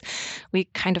adults we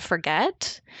kind of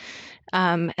forget.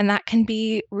 And that can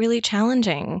be really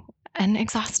challenging and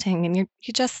exhausting. And you're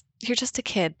just a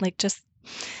kid.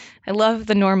 I love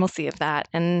the normalcy of that,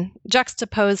 and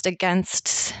juxtaposed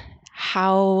against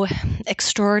how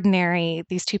extraordinary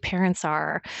these two parents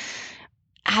are,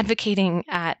 advocating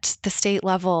at the state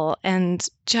level and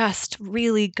just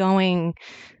really going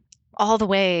all the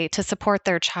way to support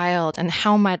their child, and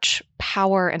how much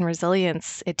power and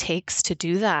resilience it takes to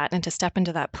do that and to step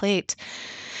into that plate.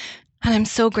 And I'm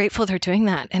so grateful they're doing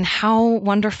that. And how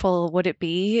wonderful would it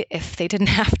be if they didn't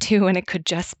have to, and it could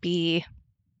just be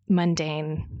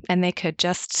mundane, and they could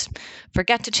just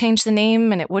forget to change the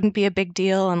name, and it wouldn't be a big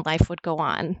deal, and life would go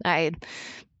on. I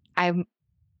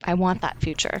want that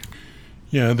future.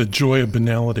 Yeah, the joy of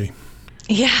banality.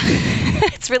 Yeah,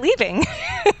 it's relieving.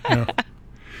 Yeah.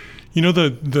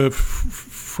 The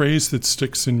phrase that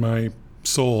sticks in my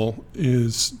soul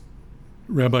is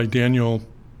Rabbi Daniel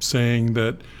saying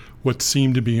that what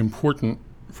seemed to be important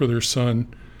for their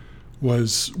son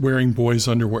was wearing boys'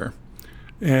 underwear.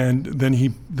 And then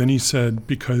he said,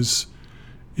 because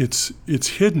it's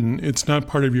hidden, it's not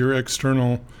part of your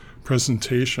external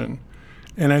presentation.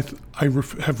 And I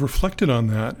have reflected on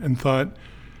that and thought,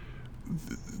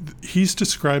 he's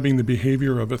describing the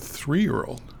behavior of a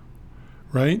 3-year-old,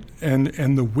 right?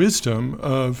 And the wisdom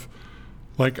of,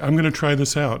 like, I'm going to try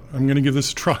this out. I'm going to give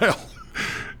this a trial.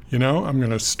 I'm going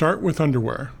to start with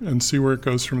underwear and see where it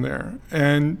goes from there.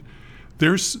 And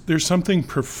there's something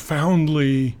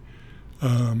profoundly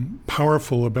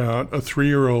powerful about a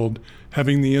 3-year-old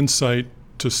having the insight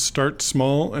to start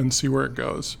small and see where it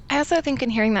goes. I also think in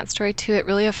hearing that story too, it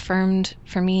really affirmed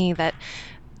for me that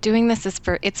doing this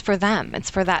it's for them. It's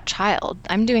for that child.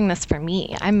 I'm doing this for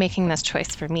me. I'm making this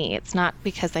choice for me. It's not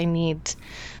because I need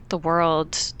the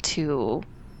world to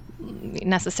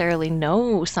necessarily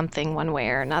know something one way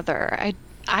or another.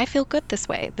 I feel good this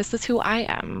way. This is who I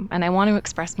am, and I want to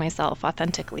express myself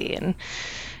authentically. And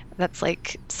that's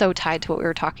like so tied to what we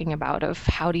were talking about of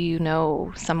how do you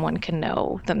know someone can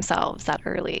know themselves that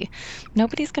early?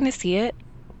 Nobody's going to see it.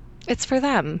 It's for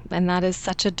them. And that is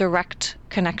such a direct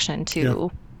connection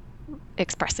to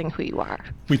expressing who you are.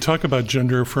 We talk about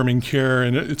gender affirming care,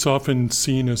 and it's often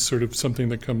seen as sort of something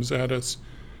that comes at us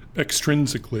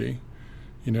extrinsically.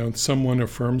 Someone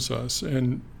affirms us.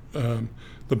 And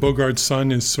the Bogard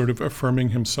son is sort of affirming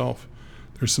himself.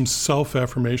 There's some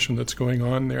self-affirmation that's going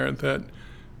on there that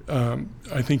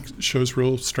I think shows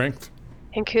real strength.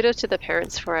 And kudos to the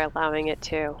parents for allowing it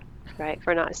too, right?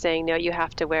 For not saying, no, you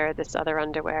have to wear this other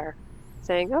underwear.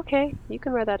 Saying, okay, you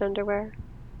can wear that underwear.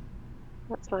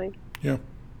 That's fine. Yeah.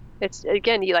 It's,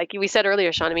 again, like we said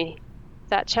earlier, Sean,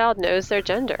 that child knows their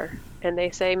gender. And they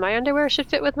say, my underwear should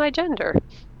fit with my gender.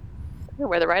 I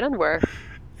wear the right underwear.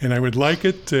 And I would like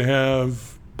it to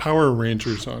have Power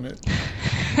Rangers on it.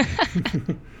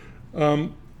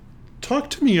 Talk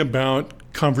to me about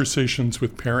conversations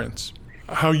with parents,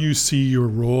 how you see your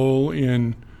role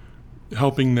in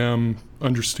helping them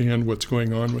understand what's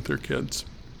going on with their kids.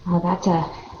 Oh,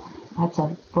 that's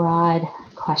a broad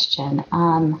question.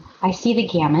 I see the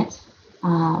gamut.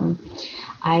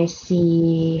 I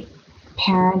see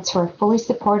parents who are fully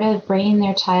supportive, bringing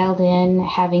their child in,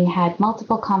 having had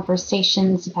multiple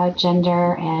conversations about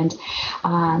gender and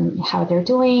how they're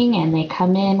doing, and they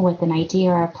come in with an idea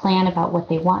or a plan about what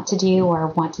they want to do or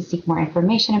want to seek more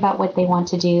information about what they want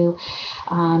to do,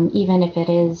 even if it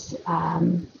is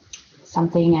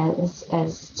something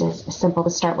as just simple to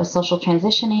start with social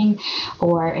transitioning,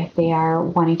 or if they are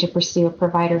wanting to pursue a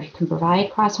provider who can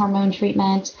provide cross-hormone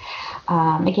treatment.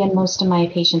 Again, most of my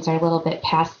patients are a little bit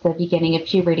past the beginning of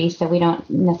puberty, so we don't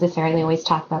necessarily always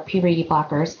talk about puberty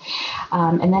blockers.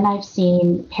 And then I've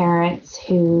seen parents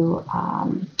who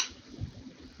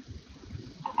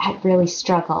really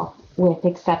struggle with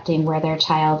accepting where their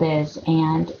child is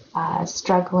and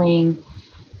struggling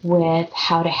with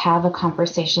how to have a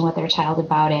conversation with their child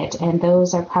about it. And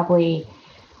those are probably,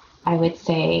 I would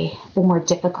say, the more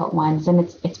difficult ones. And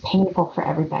it's painful for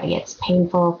everybody. It's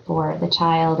painful for the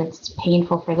child. It's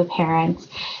painful for the parents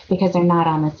because they're not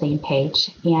on the same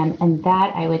page. And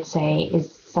that, I would say,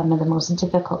 is some of the most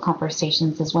difficult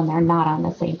conversations, is when they're not on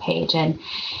the same page and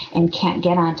can't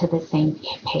get onto the same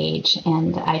page.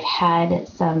 And I've had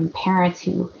some parents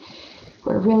who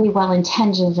were really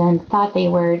well-intentioned and thought they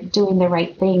were doing the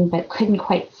right thing, but couldn't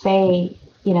quite say,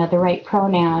 the right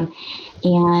pronoun.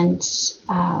 And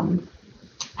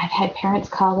I've had parents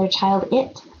call their child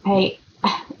it. It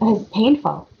was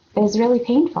painful. It was really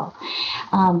painful.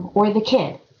 Or the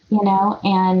kid,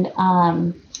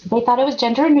 and they thought it was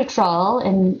gender neutral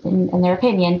in their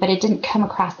opinion, but it didn't come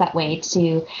across that way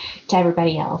to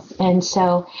everybody else. And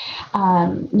so,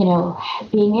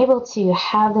 being able to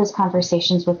have those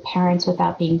conversations with parents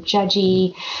without being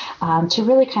judgy, to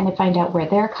really kind of find out where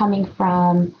they're coming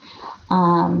from,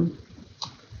 and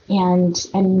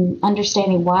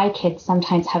understanding why kids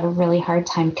sometimes have a really hard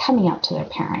time coming out to their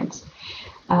parents.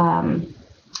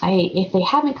 If they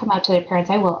haven't come out to their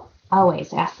parents, I will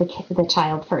always ask the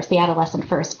child first, the adolescent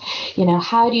first,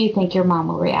 how do you think your mom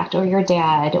will react, or your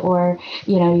dad, or,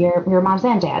 your moms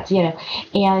and dads,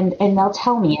 and they'll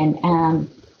tell me, and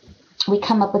we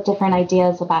come up with different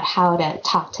ideas about how to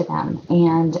talk to them.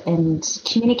 And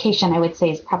communication, I would say,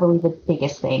 is probably the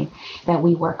biggest thing that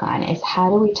we work on, is how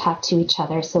do we talk to each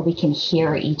other so we can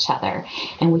hear each other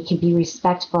and we can be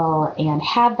respectful and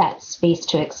have that space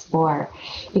to explore.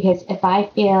 Because if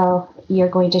I feel you're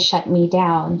going to shut me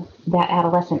down, that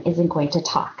adolescent isn't going to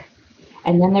talk.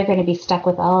 And then they're going to be stuck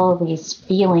with all these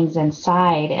feelings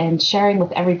inside and sharing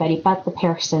with everybody but the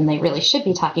person they really should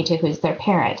be talking to, who's their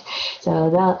parent.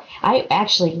 So I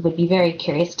actually would be very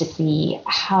curious to see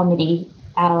how many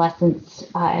adolescents,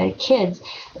 kids,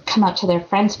 come out to their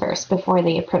friends first before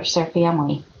they approach their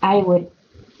family. I would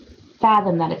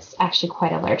fathom that it's actually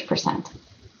quite a large percent.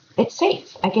 It's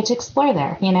safe. I get to explore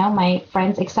there. My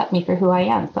friends accept me for who I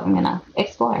am, so I'm going to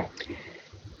explore.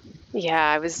 Yeah,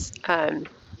 I was going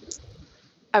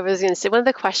to say, one of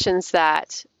the questions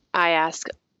that I ask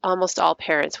almost all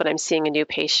parents when I'm seeing a new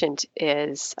patient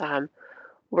is,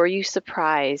 were you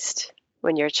surprised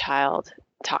when your child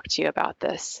talked to you about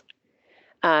this?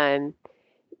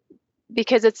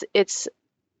 Because it's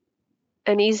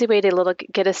an easy way to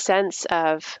get a sense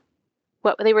of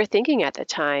what they were thinking at the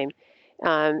time.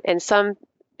 And some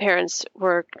parents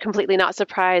were completely not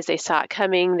surprised. They saw it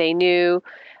coming. They knew.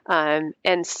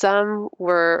 And some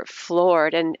were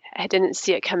floored and didn't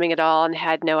see it coming at all and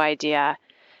had no idea.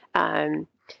 And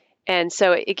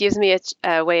so it gives me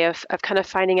a way of kind of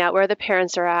finding out where the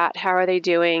parents are at, how are they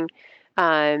doing,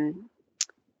 by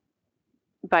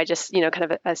just,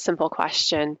 kind of a simple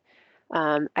question.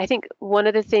 I think one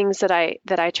of the things that I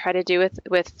try to do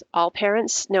with all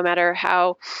parents, no matter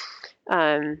how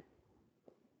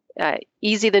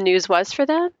easy the news was for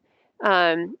them,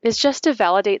 is just to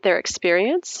validate their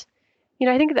experience.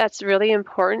 I think that's really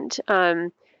important.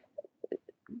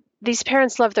 These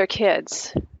parents love their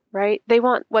kids, right? They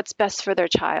want what's best for their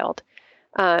child.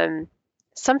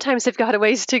 Sometimes they've got a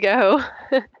ways to go.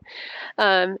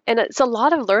 And it's a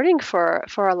lot of learning for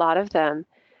a lot of them.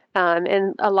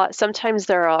 And sometimes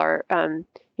there are,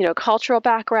 cultural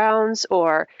backgrounds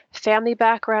or family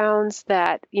backgrounds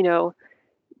that,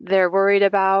 they're worried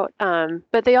about.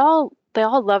 But they all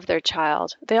love their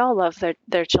child. They all love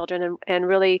their children and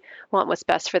really want what's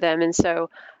best for them. And so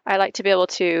I like to be able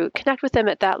to connect with them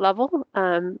at that level,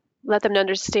 let them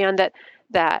understand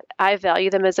that I value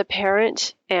them as a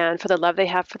parent and for the love they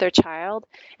have for their child.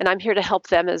 And I'm here to help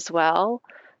them as well.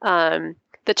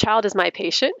 The child is my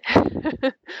patient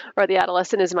or the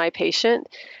adolescent is my patient.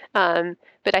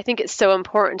 But I think it's so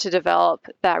important to develop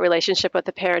that relationship with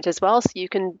the parent as well, so you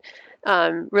can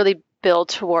really build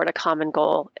toward a common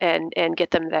goal and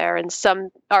get them there. And some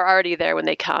are already there when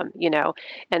they come,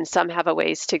 and some have a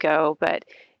ways to go. But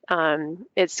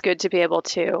It's good to be able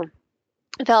to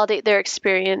validate their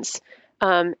experience,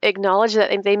 acknowledge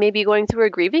that they may be going through a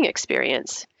grieving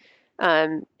experience.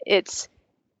 It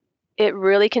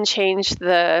really can change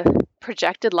the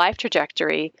projected life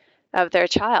trajectory of their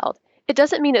child. It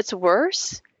doesn't mean it's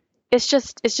worse. It's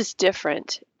just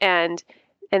different, and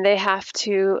they have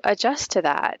to adjust to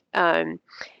that. And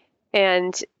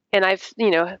I've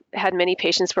had many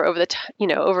patients where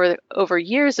over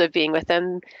years of being with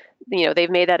them, they've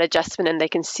made that adjustment and they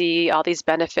can see all these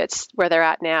benefits where they're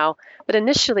at now. But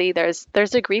initially, there's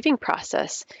a grieving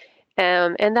process,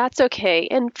 and that's okay.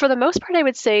 And for the most part, I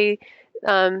would say,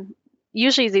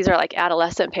 usually these are like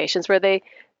adolescent patients where they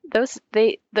kind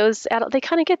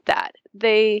of get that.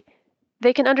 They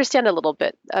can understand a little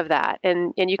bit of that,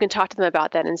 and you can talk to them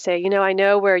about that and say, I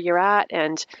know where you're at,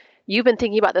 and you've been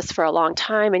thinking about this for a long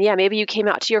time, and yeah, maybe you came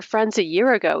out to your friends a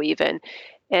year ago even,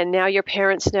 and now your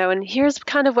parents know, and here's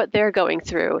kind of what they're going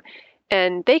through,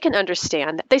 and they can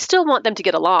understand that. They still want them to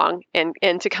get along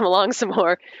and to come along some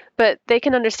more, but they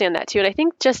can understand that too. And I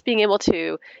think just being able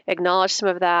to acknowledge some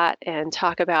of that and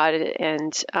talk about it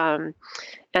and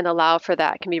allow for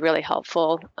that can be really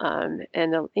helpful,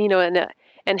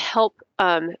 and help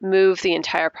move the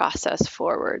entire process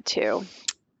forward too.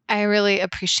 I really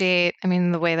appreciate,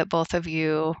 the way that both of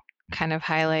you kind of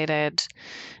highlighted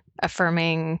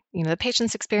affirming, the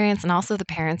patient's experience and also the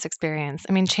parent's experience.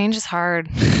 Change is hard.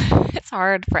 It's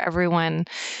hard for everyone.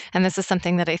 And this is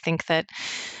something that I think that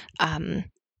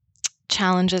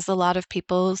challenges a lot of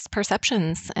people's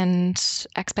perceptions and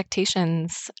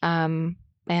expectations.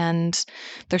 And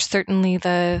there's certainly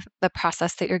the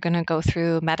process that you're going to go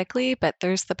through medically, but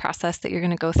there's the process that you're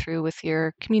going to go through with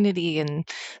your community and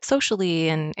socially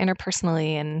and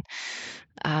interpersonally, and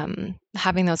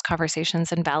having those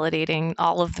conversations and validating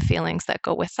all of the feelings that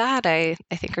go with that, I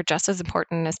think are just as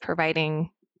important as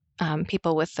providing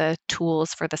people with the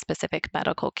tools for the specific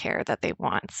medical care that they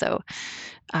want. So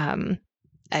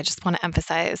I just want to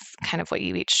emphasize kind of what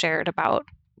you each shared about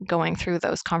going through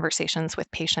those conversations with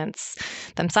patients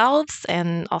themselves,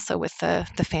 and also with the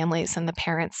families and the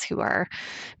parents who are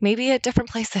maybe at different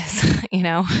places,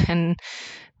 and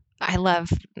I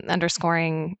love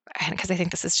underscoring, because I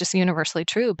think this is just universally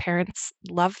true. Parents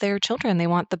love their children. They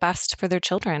want the best for their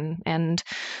children. And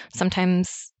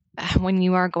sometimes when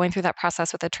you are going through that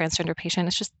process with a transgender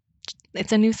patient,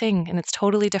 it's a new thing, and it's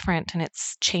totally different, and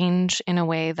it's change in a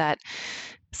way that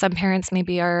some parents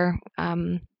maybe are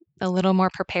a little more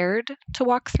prepared to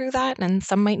walk through that, and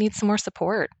some might need some more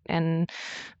support, and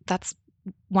that's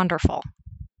wonderful.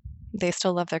 They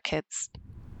still love their kids.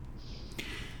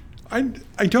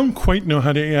 I don't quite know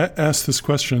how to ask this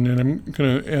question, and I'm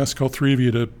going to ask all three of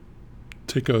you to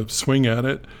take a swing at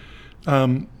it.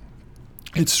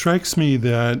 It strikes me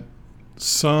that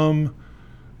some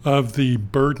of the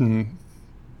burden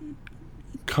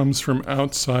comes from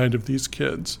outside of these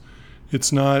kids.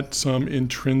 It's not some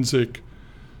intrinsic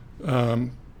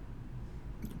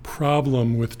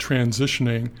problem with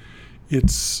transitioning.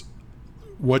 It's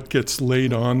what gets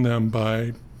laid on them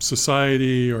by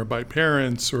society or by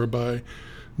parents or by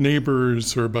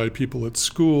neighbors or by people at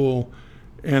school,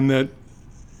 and that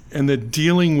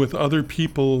dealing with other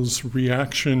people's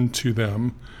reaction to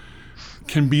them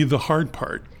can be the hard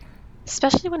part.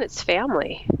 Especially when it's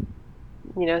family.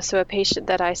 So a patient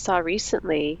that I saw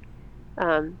recently,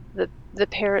 the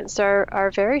parents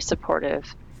are very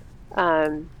supportive,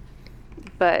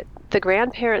 but the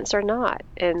grandparents are not,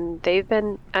 and they've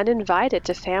been uninvited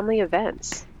to family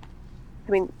events.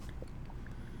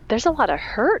 There's a lot of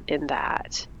hurt in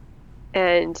that.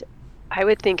 And I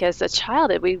would think as a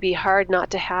child, it would be hard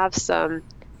not to have to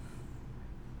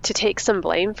take some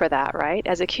blame for that, right?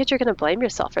 As a kid, you're going to blame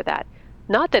yourself for that.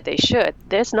 Not that they should.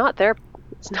 It's not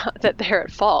that they're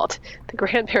at fault. The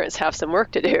grandparents have some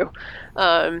work to do.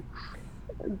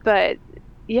 But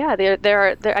yeah, there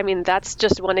are, that's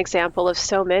just one example of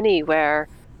so many where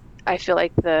I feel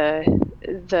like the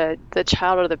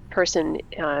child or the person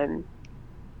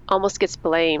almost gets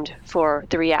blamed for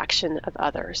the reaction of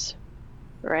others,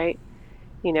 right?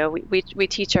 We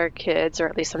teach our kids, or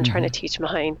at least I'm trying to teach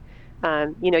mine,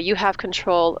 you have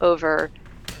control over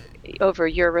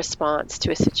your response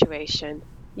to a situation.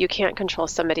 You can't control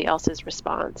somebody else's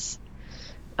response,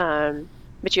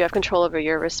 but you have control over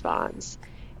your response.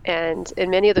 And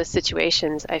in many of those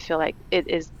situations, I feel like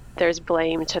there's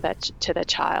blame to the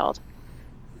child.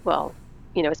 Well,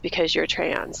 it's because you're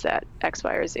trans, that X,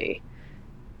 Y, or Z.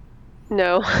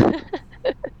 No,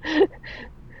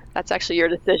 that's actually your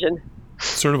decision.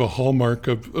 Sort of a hallmark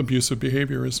of abusive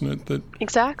behavior, isn't it? That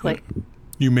exactly.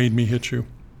 You made me hit you.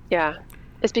 Yeah,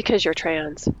 it's because you're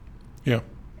trans. Yeah.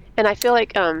 And I feel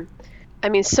like I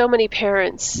mean, so many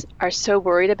parents are so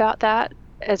worried about that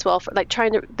as well, for like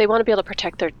they want to be able to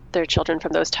protect their children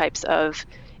from those types of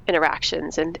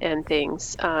interactions and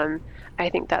things. I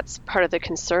think that's part of the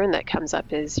concern that comes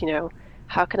up is,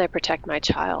 how can I protect my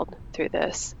child through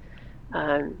this?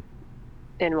 And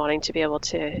wanting to be able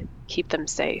to keep them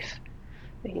safe.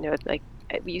 Like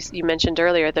you mentioned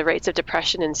earlier, the rates of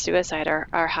depression and suicide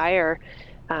are higher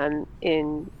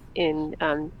in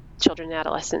children and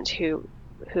adolescents who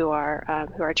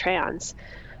are trans.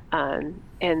 And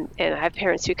I have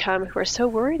parents who come who are so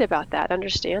worried about that,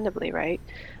 understandably, right?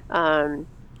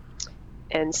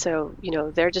 And so,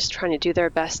 they're just trying to do their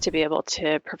best to be able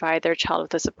to provide their child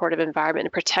with a supportive environment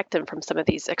and protect them from some of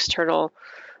these external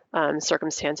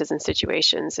circumstances and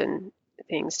situations and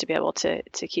things to be able to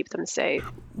keep them safe.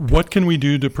 What can we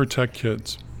do to protect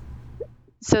kids?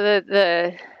 So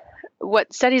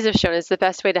what studies have shown is the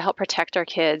best way to help protect our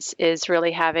kids is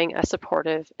really having a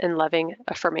supportive and loving,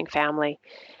 affirming family.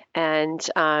 And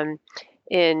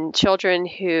in children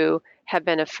who have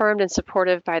been affirmed and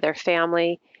supportive by their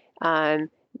family, when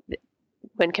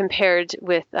compared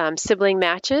with sibling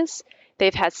matches,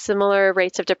 they've had similar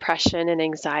rates of depression and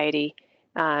anxiety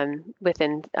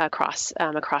across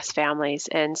families.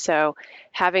 And so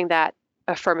having that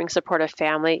affirming, supportive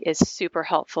family is super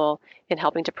helpful in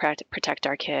helping to protect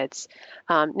our kids.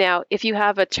 Now, if you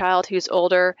have a child who's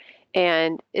older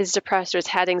and is depressed or has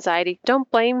had anxiety, don't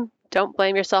blame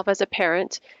yourself as a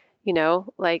parent.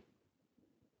 Like,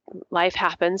 life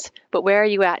happens, but where are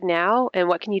you at now and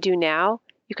what can you do now?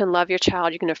 You can love your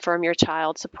child, you can affirm your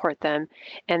child, support them,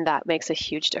 and that makes a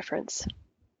huge difference.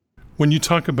 When you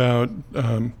talk about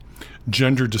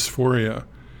gender dysphoria,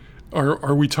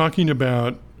 are we talking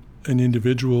about an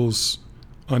individual's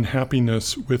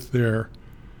unhappiness with their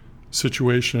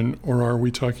situation, or are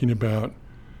we talking about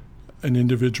an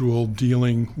individual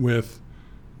dealing with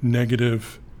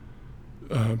negative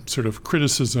sort of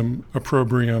criticism,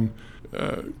 opprobrium,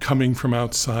 coming from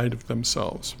outside of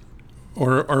themselves?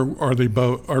 Or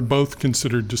are both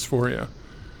considered dysphoria?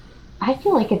 I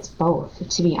feel like it's both,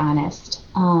 to be honest.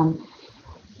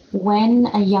 When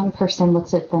a young person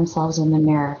looks at themselves in the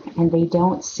mirror and they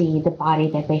don't see the body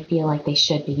that they feel like they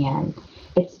should be in,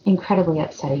 it's incredibly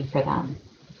upsetting for them.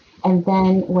 And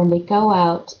then when they go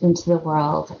out into the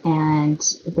world and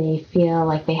they feel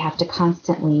like they have to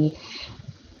constantly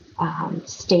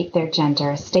state their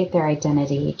gender, state their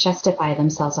identity, justify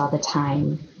themselves all the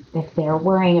time, if they're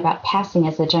worrying about passing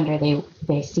as the gender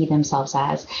they see themselves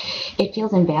as, it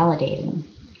feels invalidating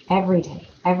every day,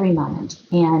 every moment.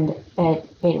 And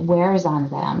it wears on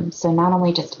them. So not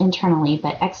only just internally,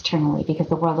 but externally, because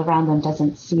the world around them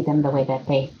doesn't see them the way that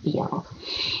they feel.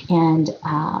 And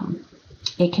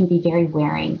it can be very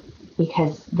wearing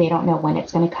because they don't know when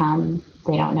it's going to come.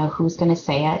 They don't know who's going to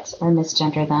say it or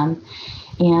misgender them.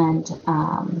 And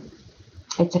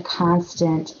it's a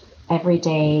constant,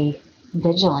 everyday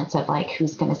vigilance of like,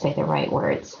 who's going to say the right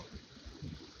words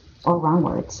or wrong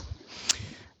words.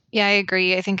 Yeah, I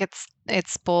agree. I think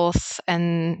it's both,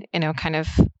 and kind of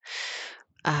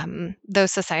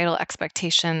those societal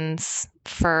expectations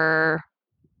for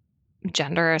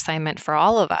gender assignment for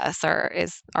all of us are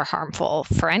harmful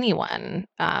for anyone.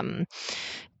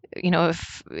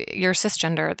 If you're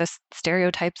cisgender, the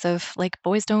stereotypes of like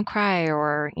boys don't cry,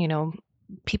 or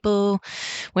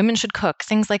women should cook,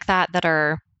 things like that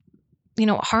are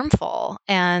harmful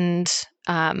and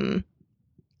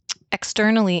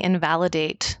externally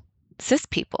invalidate cis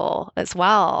people as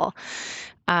well.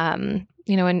 And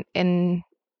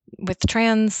with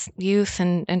trans youth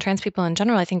and trans people in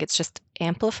general, I think it's just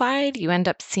amplified. You end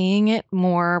up seeing it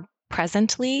more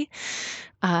presently.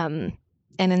 And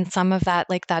in some of that,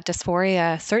 like that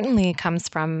dysphoria certainly comes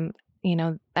from,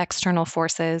 external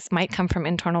forces, might come from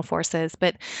internal forces.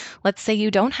 But let's say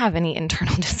you don't have any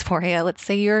internal dysphoria. Let's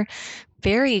say you're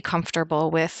very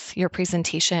comfortable with your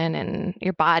presentation and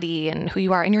your body and who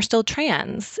you are, and you're still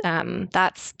trans.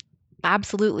 That's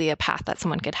absolutely a path that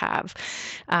someone could have.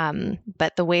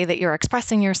 But the way that you're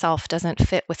expressing yourself doesn't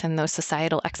fit within those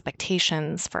societal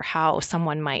expectations for how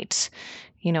someone might,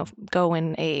 go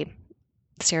in a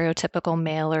stereotypical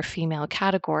male or female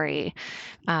category.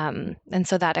 And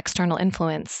so that external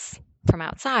influence from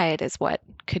outside is what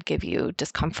could give you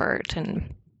discomfort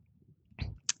and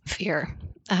fear.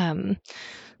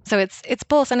 So it's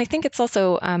both. And I think it's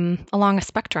also along a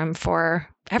spectrum for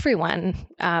everyone,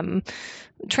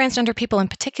 transgender people in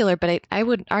particular, but I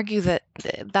would argue that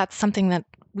that's something that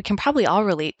we can probably all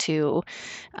relate to,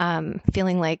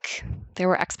 feeling like there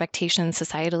were expectations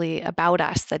societally about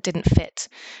us that didn't fit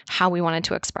how we wanted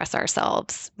to express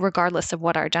ourselves, regardless of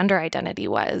what our gender identity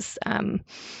was.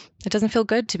 It doesn't feel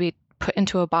good to be put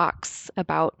into a box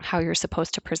about how you're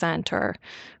supposed to present or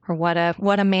what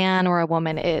a man or a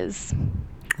woman is.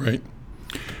 Right.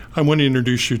 I want to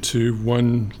introduce you to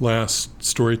one last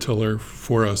storyteller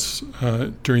for us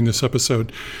during this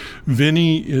episode.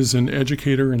 Vinny is an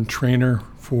educator and trainer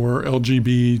for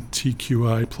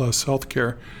LGBTQI plus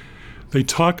healthcare. They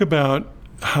talk about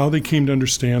how they came to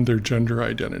understand their gender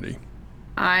identity.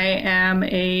 I am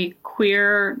a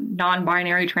queer,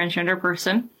 non-binary, transgender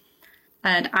person.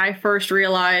 And I first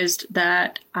realized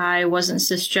that I wasn't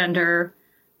cisgender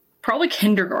probably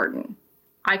kindergarten.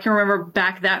 I can remember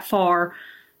back that far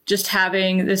just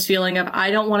having this feeling of, I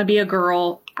don't want to be a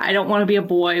girl. I don't want to be a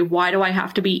boy. Why do I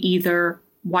have to be either?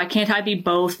 Why can't I be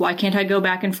both? Why can't I go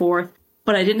back and forth?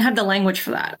 But I didn't have the language for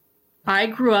that. I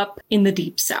grew up in the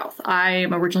Deep South. I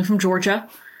am originally from Georgia.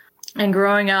 And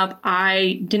growing up,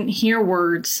 I didn't hear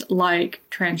words like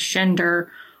transgender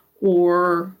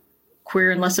or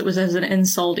queer unless it was as an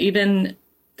insult. Even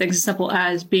things as simple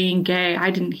as being gay,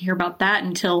 I didn't hear about that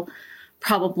until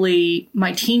probably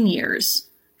my teen years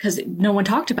because no one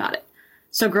talked about it.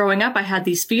 So growing up, I had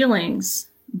these feelings,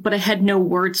 but I had no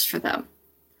words for them.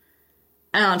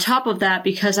 And on top of that,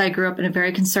 because I grew up in a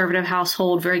very conservative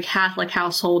household, very Catholic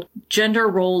household, gender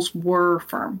roles were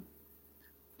firm.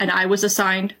 And I was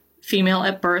assigned female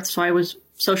at birth, so I was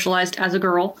socialized as a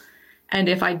girl. And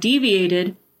if I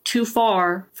deviated too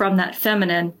far from that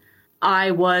feminine,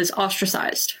 I was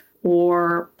ostracized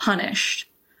or punished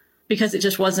because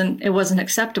it wasn't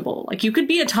acceptable. Like, you could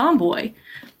be a tomboy,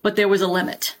 but there was a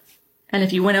limit. And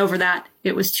if you went over that,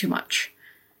 it was too much.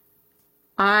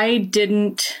 I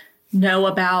didn't know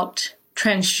about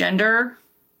transgender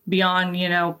beyond,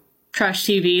 trash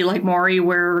TV like Maury,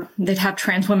 where they'd have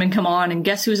trans women come on and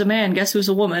guess who's a man, guess who's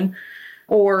a woman,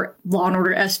 or Law and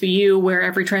Order SVU, where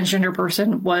every transgender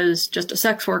person was just a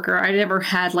sex worker. I never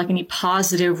had any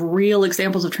positive, real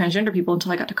examples of transgender people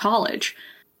until I got to college,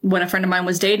 when a friend of mine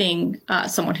was dating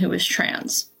someone who was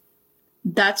trans.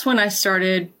 That's when I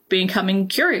started becoming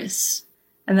curious.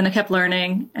 And then I kept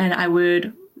learning, and I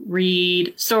would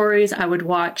read stories, I would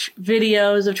watch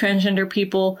videos of transgender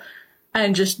people,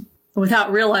 and just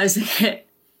without realizing it,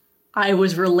 I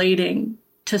was relating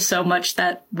to so much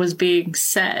that was being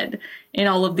said in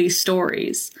all of these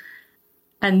stories.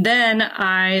 And then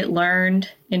I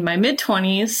learned in my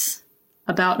mid-20s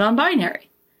about non-binary.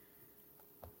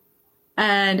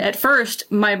 And at first,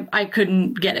 I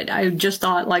couldn't get it. I just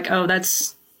thought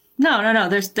that's no.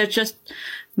 There's just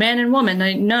man and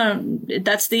woman. No,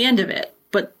 that's the end of it.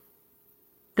 But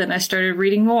then I started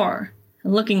reading more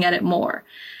and looking at it more.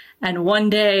 And one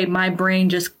day my brain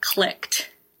just clicked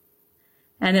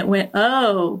and it went,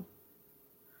 oh,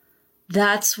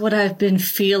 that's what I've been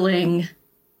feeling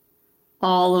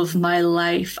all of my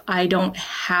life. I don't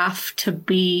have to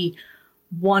be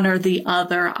one or the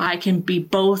other. I can be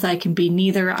both. I can be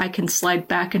neither. I can slide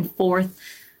back and forth.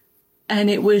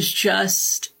 And it was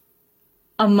just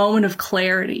a moment of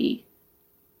clarity.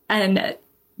 And at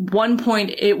one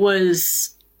point it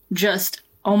was just,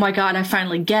 oh my God, I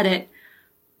finally get it.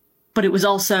 But it was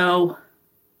also,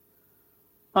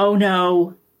 oh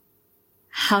no,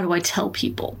 how do I tell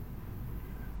people?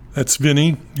 That's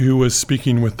Vinny, who was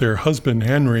speaking with their husband,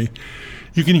 Henry.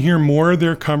 You can hear more of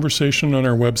their conversation on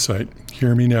our website,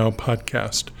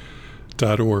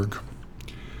 hearmenowpodcast.org.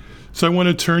 So I want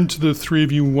to turn to the three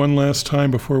of you one last time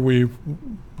before we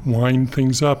wind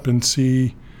things up and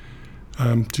see,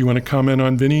 do you want to comment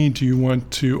on Vinny? Do you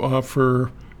want to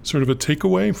offer sort of a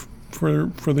takeaway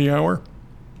for the hour?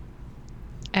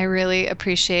 I really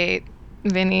appreciate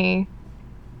Vinny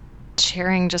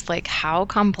sharing just how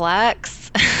complex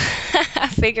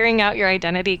figuring out your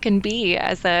identity can be.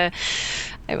 I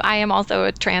am also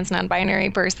a trans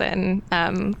non-binary person,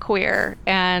 queer,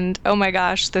 and oh my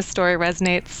gosh, this story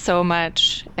resonates so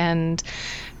much, and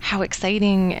how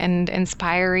exciting and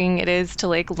inspiring it is to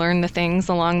learn the things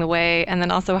along the way, and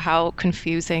then also how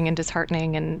confusing and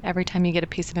disheartening, and every time you get a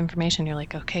piece of information you're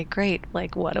like, okay, great,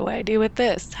 what do I do with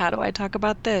this? How do I talk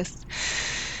about this?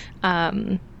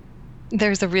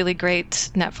 There's a really great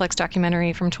Netflix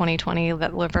documentary from 2020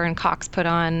 that Laverne Cox put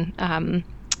on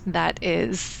that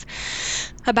is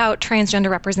about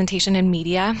transgender representation in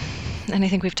media, and I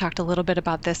think we've talked a little bit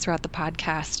about this throughout the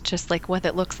podcast, just what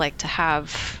it looks like to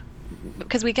have,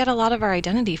 because we get a lot of our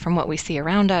identity from what we see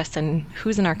around us and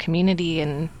who's in our community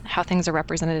and how things are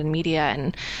represented in media.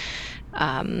 And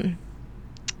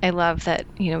I love that,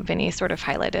 Vinny sort of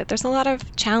highlighted there's a lot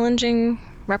of challenging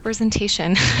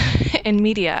representation in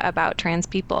media about trans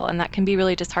people, and that can be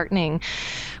really disheartening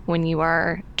when you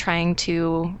are trying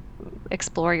to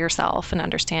explore yourself and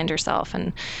understand yourself.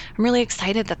 And I'm really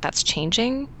excited that that's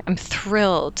changing. I'm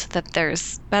thrilled that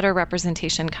there's better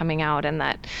representation coming out, and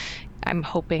that I'm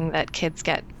hoping that kids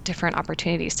get different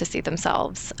opportunities to see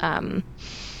themselves, and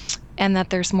that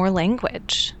there's more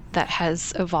language that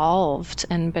has evolved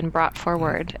and been brought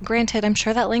forward. Granted, I'm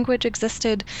sure that language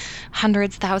existed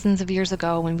hundreds, thousands of years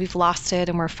ago, when we've lost it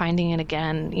and we're finding it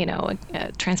again.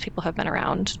 Trans people have been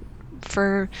around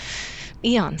for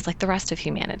eons, like the rest of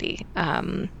humanity.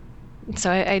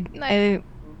 So I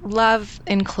love,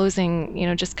 in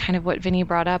closing, just kind of what Vinny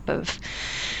brought up of,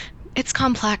 it's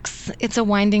complex, it's a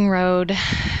winding road,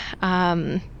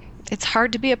 it's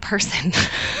hard to be a person.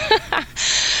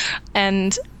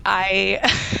 And I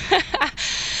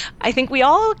think we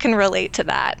all can relate to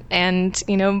that. And,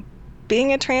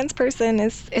 being a trans person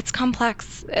it's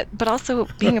complex, but also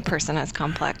being a person is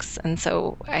complex. And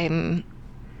so I'm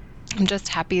just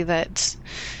happy that,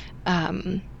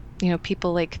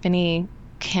 people like Vinny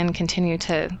can continue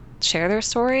to share their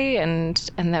story, and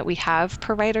that we have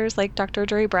providers like Dr.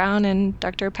 Jory Brown and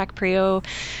Dr. Peck Prio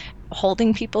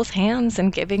holding people's hands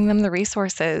and giving them the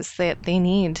resources that they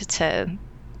need to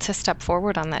step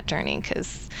forward on that journey,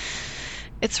 because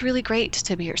it's really great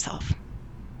to be yourself.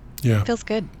 Yeah. It feels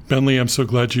good. Bentley, I'm so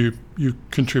glad you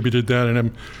contributed that, and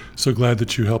I'm so glad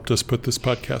that you helped us put this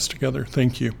podcast together.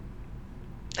 Thank you.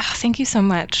 Oh, thank you so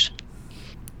much.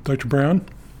 Dr. Brown?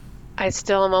 I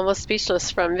still am almost speechless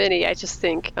from Vinny. I just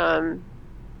think, there's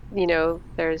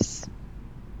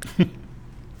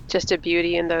just a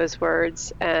beauty in those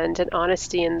words and an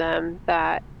honesty in them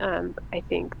that I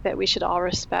think that we should all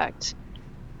respect.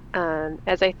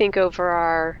 As I think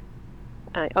over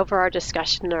our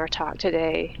discussion and our talk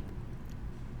today,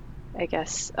 I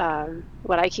guess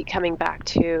what I keep coming back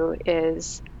to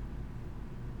is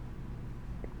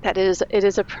that it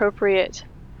is appropriate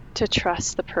to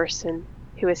trust the person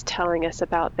who is telling us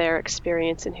about their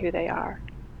experience and who they are.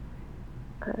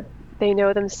 They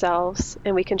know themselves,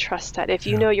 and we can trust that. If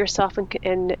you know yourself and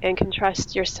can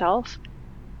trust yourself,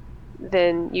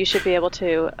 then you should be able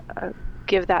to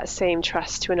give that same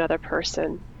trust to another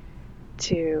person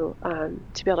to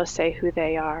be able to say who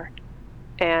they are.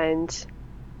 And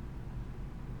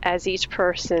as each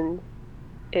person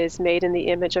is made in the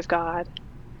image of God,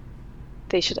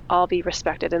 they should all be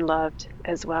respected and loved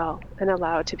as well, and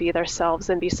allowed to be themselves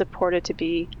and be supported to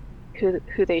be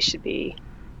who they should be.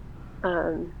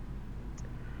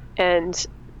 And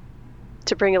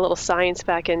to bring a little science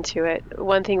back into it,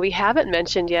 one thing we haven't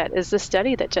mentioned yet is the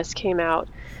study that just came out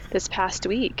this past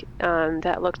week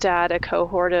that looked at a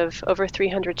cohort of over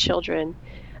 300 children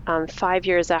 5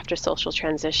 years after social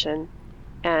transition,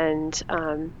 and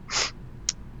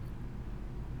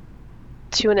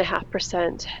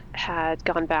 2.5% had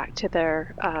gone back to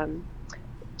their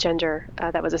gender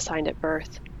that was assigned at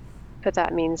birth. But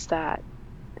that means that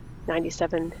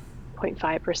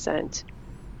 97.5%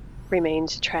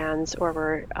 remained trans or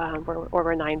were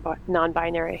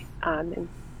non-binary. And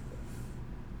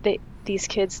these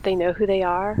kids, they know who they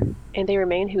are, and they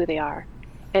remain who they are.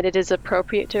 And it is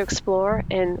appropriate to explore,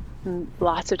 and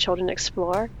lots of children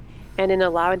explore. And in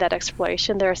allowing that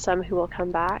exploration, there are some who will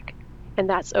come back, and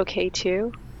that's okay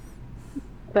too.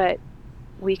 But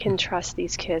we can trust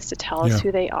these kids to tell us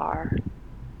who they are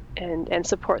and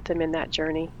support them in that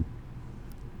journey.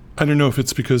 I don't know if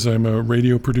it's because I'm a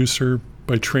radio producer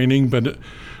by training, but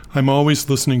I'm always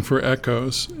listening for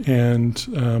echoes.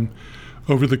 And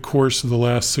over the course of the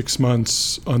last 6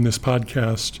 months on this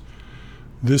podcast,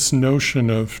 this notion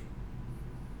of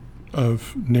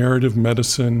narrative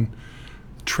medicine,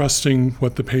 trusting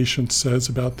what the patient says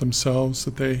about themselves,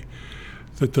 that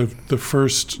the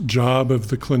first job of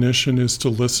the clinician is to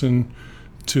listen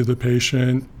to the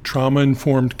patient.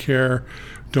 Trauma-informed care,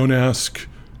 don't ask,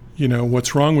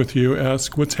 what's wrong with you,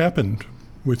 ask what's happened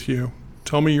with you.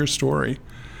 Tell me your story.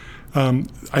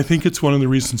 I think it's one of the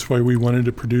reasons why we wanted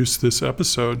to produce this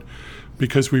episode,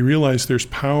 because we realized there's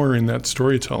power in that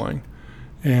storytelling,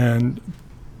 and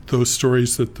those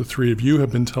stories that the three of you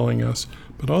have been telling us,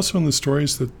 but also in the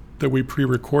stories that we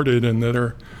pre-recorded and that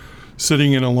are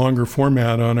sitting in a longer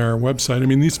format on our website. I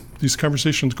mean, these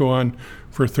conversations go on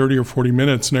for 30 or 40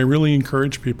 minutes, and I really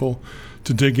encourage people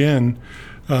to dig in.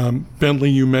 Bentley,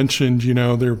 you mentioned,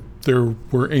 there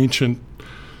were ancient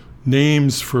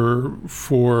names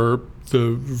for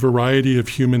the variety of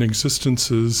human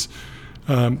existences.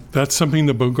 That's something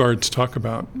the Bogarts talk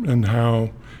about, and how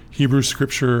Hebrew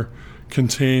scripture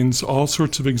contains all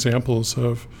sorts of examples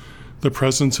of the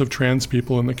presence of trans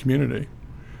people in the community.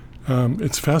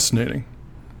 It's fascinating.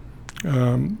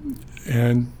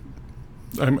 And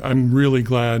I'm really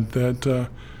glad that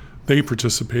they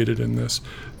participated in this.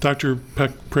 Dr.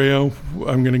 Peck-Preo,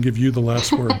 I'm going to give you the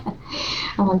last word.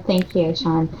 Thank you,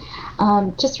 Sean.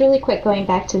 Just really quick, going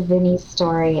back to Vinny's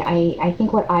story, I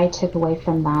think what I took away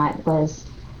from that was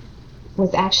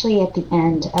actually at the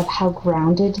end of how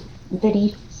grounded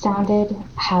Vinny sounded,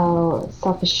 how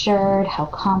self-assured, how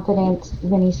confident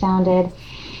Vinny sounded,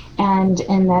 and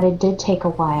that it did take a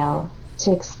while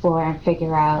to explore and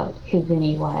figure out who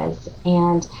Vinny was.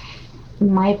 And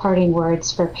my parting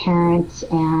words for parents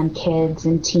and kids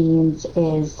and teens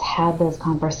is have those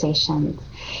conversations.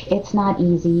 It's not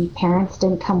easy. Parents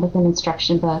didn't come with an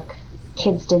instruction book.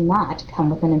 Kids did not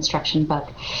come with an instruction book.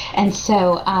 And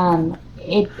so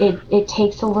it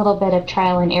takes a little bit of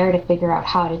trial and error to figure out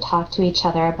how to talk to each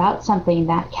other about something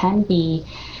that can be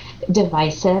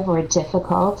divisive or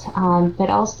difficult,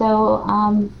 but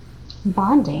also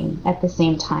bonding at the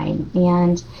same time.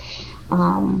 And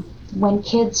when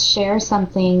kids share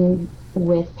something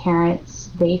with parents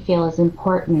they feel is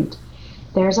important,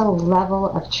 there's a level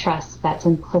of trust that's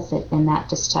implicit in that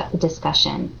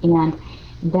discussion. And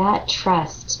that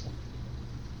trust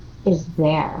is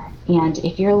there. And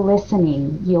if you're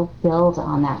listening, you'll build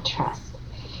on that trust.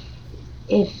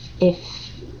 If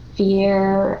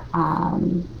fear,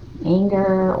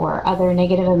 anger, or other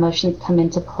negative emotions come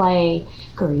into play,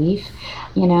 grief,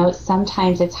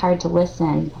 sometimes it's hard to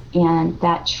listen, and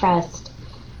that trust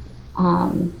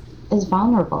is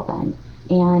vulnerable then.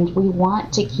 And we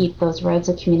want to keep those roads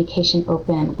of communication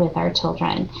open with our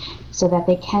children so that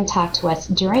they can talk to us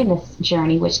during this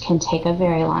journey, which can take a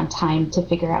very long time to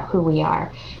figure out who we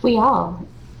are. We all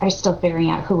are still figuring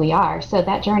out who we are, so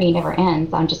that journey never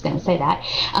ends. I'm just going to say that.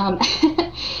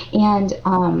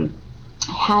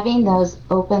 Having those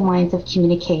open lines of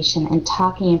communication and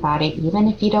talking about it, even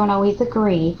if you don't always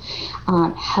agree,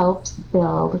 helps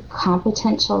build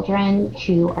competent children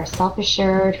who are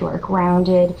self-assured, who are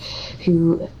grounded,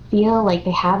 who feel like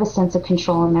they have a sense of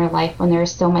control in their life when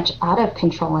there's so much out of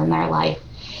control in their life.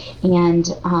 And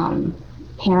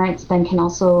parents then can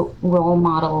also role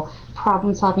model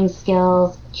problem-solving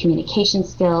skills, communication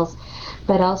skills,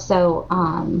 but also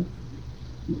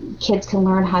kids can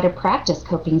learn how to practice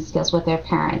coping skills with their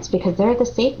parents because they're the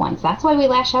safe ones. That's why we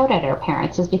lash out at our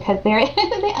parents, is because they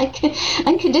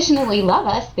unconditionally love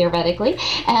us, theoretically,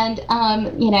 and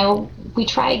we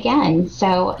try again.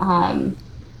 So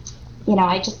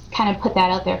I just kind of put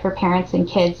that out there for parents and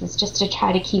kids, is just to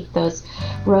try to keep those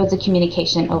roads of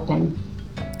communication open.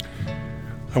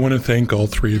 I want to thank all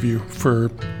three of you for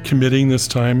committing this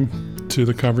time to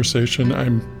the conversation.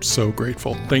 I'm so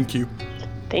grateful. Thank you.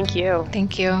 Thank you.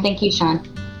 Thank you. Thank you, Sean.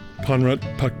 Panrat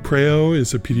Peck-Preo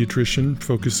is a pediatrician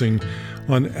focusing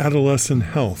on adolescent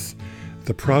health at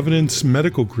the Providence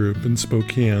Medical Group in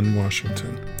Spokane,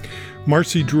 Washington.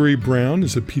 Marcy Drury-Brown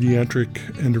is a pediatric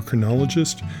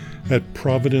endocrinologist at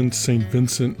Providence St.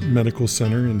 Vincent Medical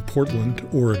Center in Portland,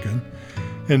 Oregon.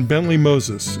 And Bentley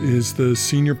Moses is the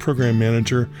Senior Program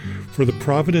Manager for the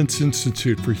Providence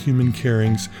Institute for Human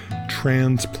Caring's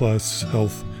Trans Plus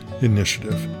Health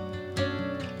Initiative.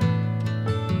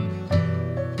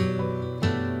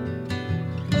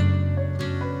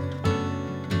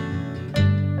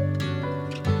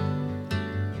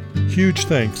 Huge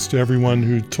thanks to everyone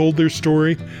who told their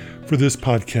story for this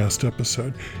podcast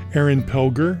episode. Erin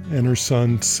Pelger and her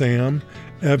son Sam,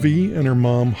 Evie and her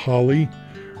mom Holly,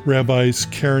 Rabbis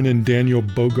Karen and Daniel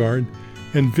Bogard,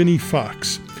 and Vinnie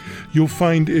Fox. You'll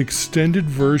find extended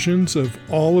versions of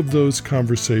all of those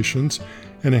conversations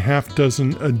and a half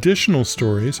dozen additional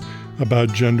stories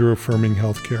about gender-affirming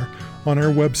healthcare on our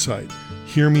website,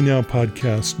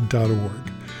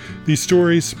 hearmenowpodcast.org. These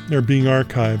stories are being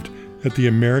archived at the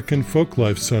American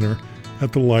Folklife Center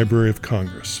at the Library of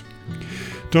Congress.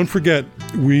 Don't forget,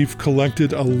 we've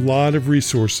collected a lot of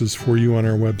resources for you on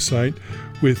our website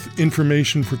with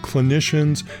information for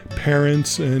clinicians,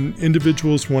 parents, and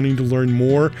individuals wanting to learn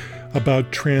more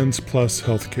about Trans Plus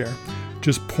healthcare.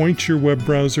 Just point your web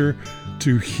browser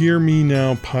to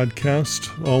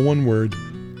hearmenowpodcast, all one word,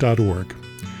 .org.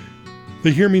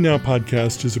 The Hear Me Now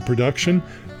podcast is a production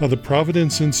of the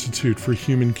Providence Institute for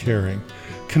Human Caring.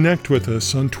 Connect with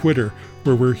us on Twitter,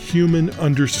 where we're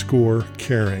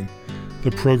human_caring.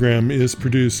 The program is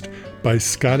produced by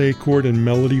Scott Acord and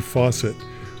Melody Fawcett.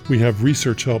 We have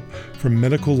research help from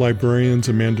medical librarians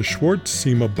Amanda Schwartz,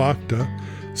 Seema Bhakta,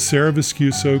 Sarah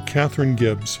Viscuso, Catherine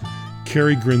Gibbs,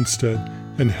 Carrie Grinstead,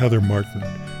 and Heather Martin.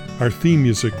 Our theme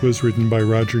music was written by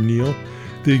Roger Neal.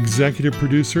 The executive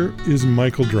producer is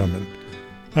Michael Drummond.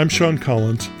 I'm Sean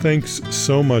Collins. Thanks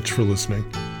so much for listening.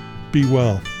 Be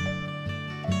well.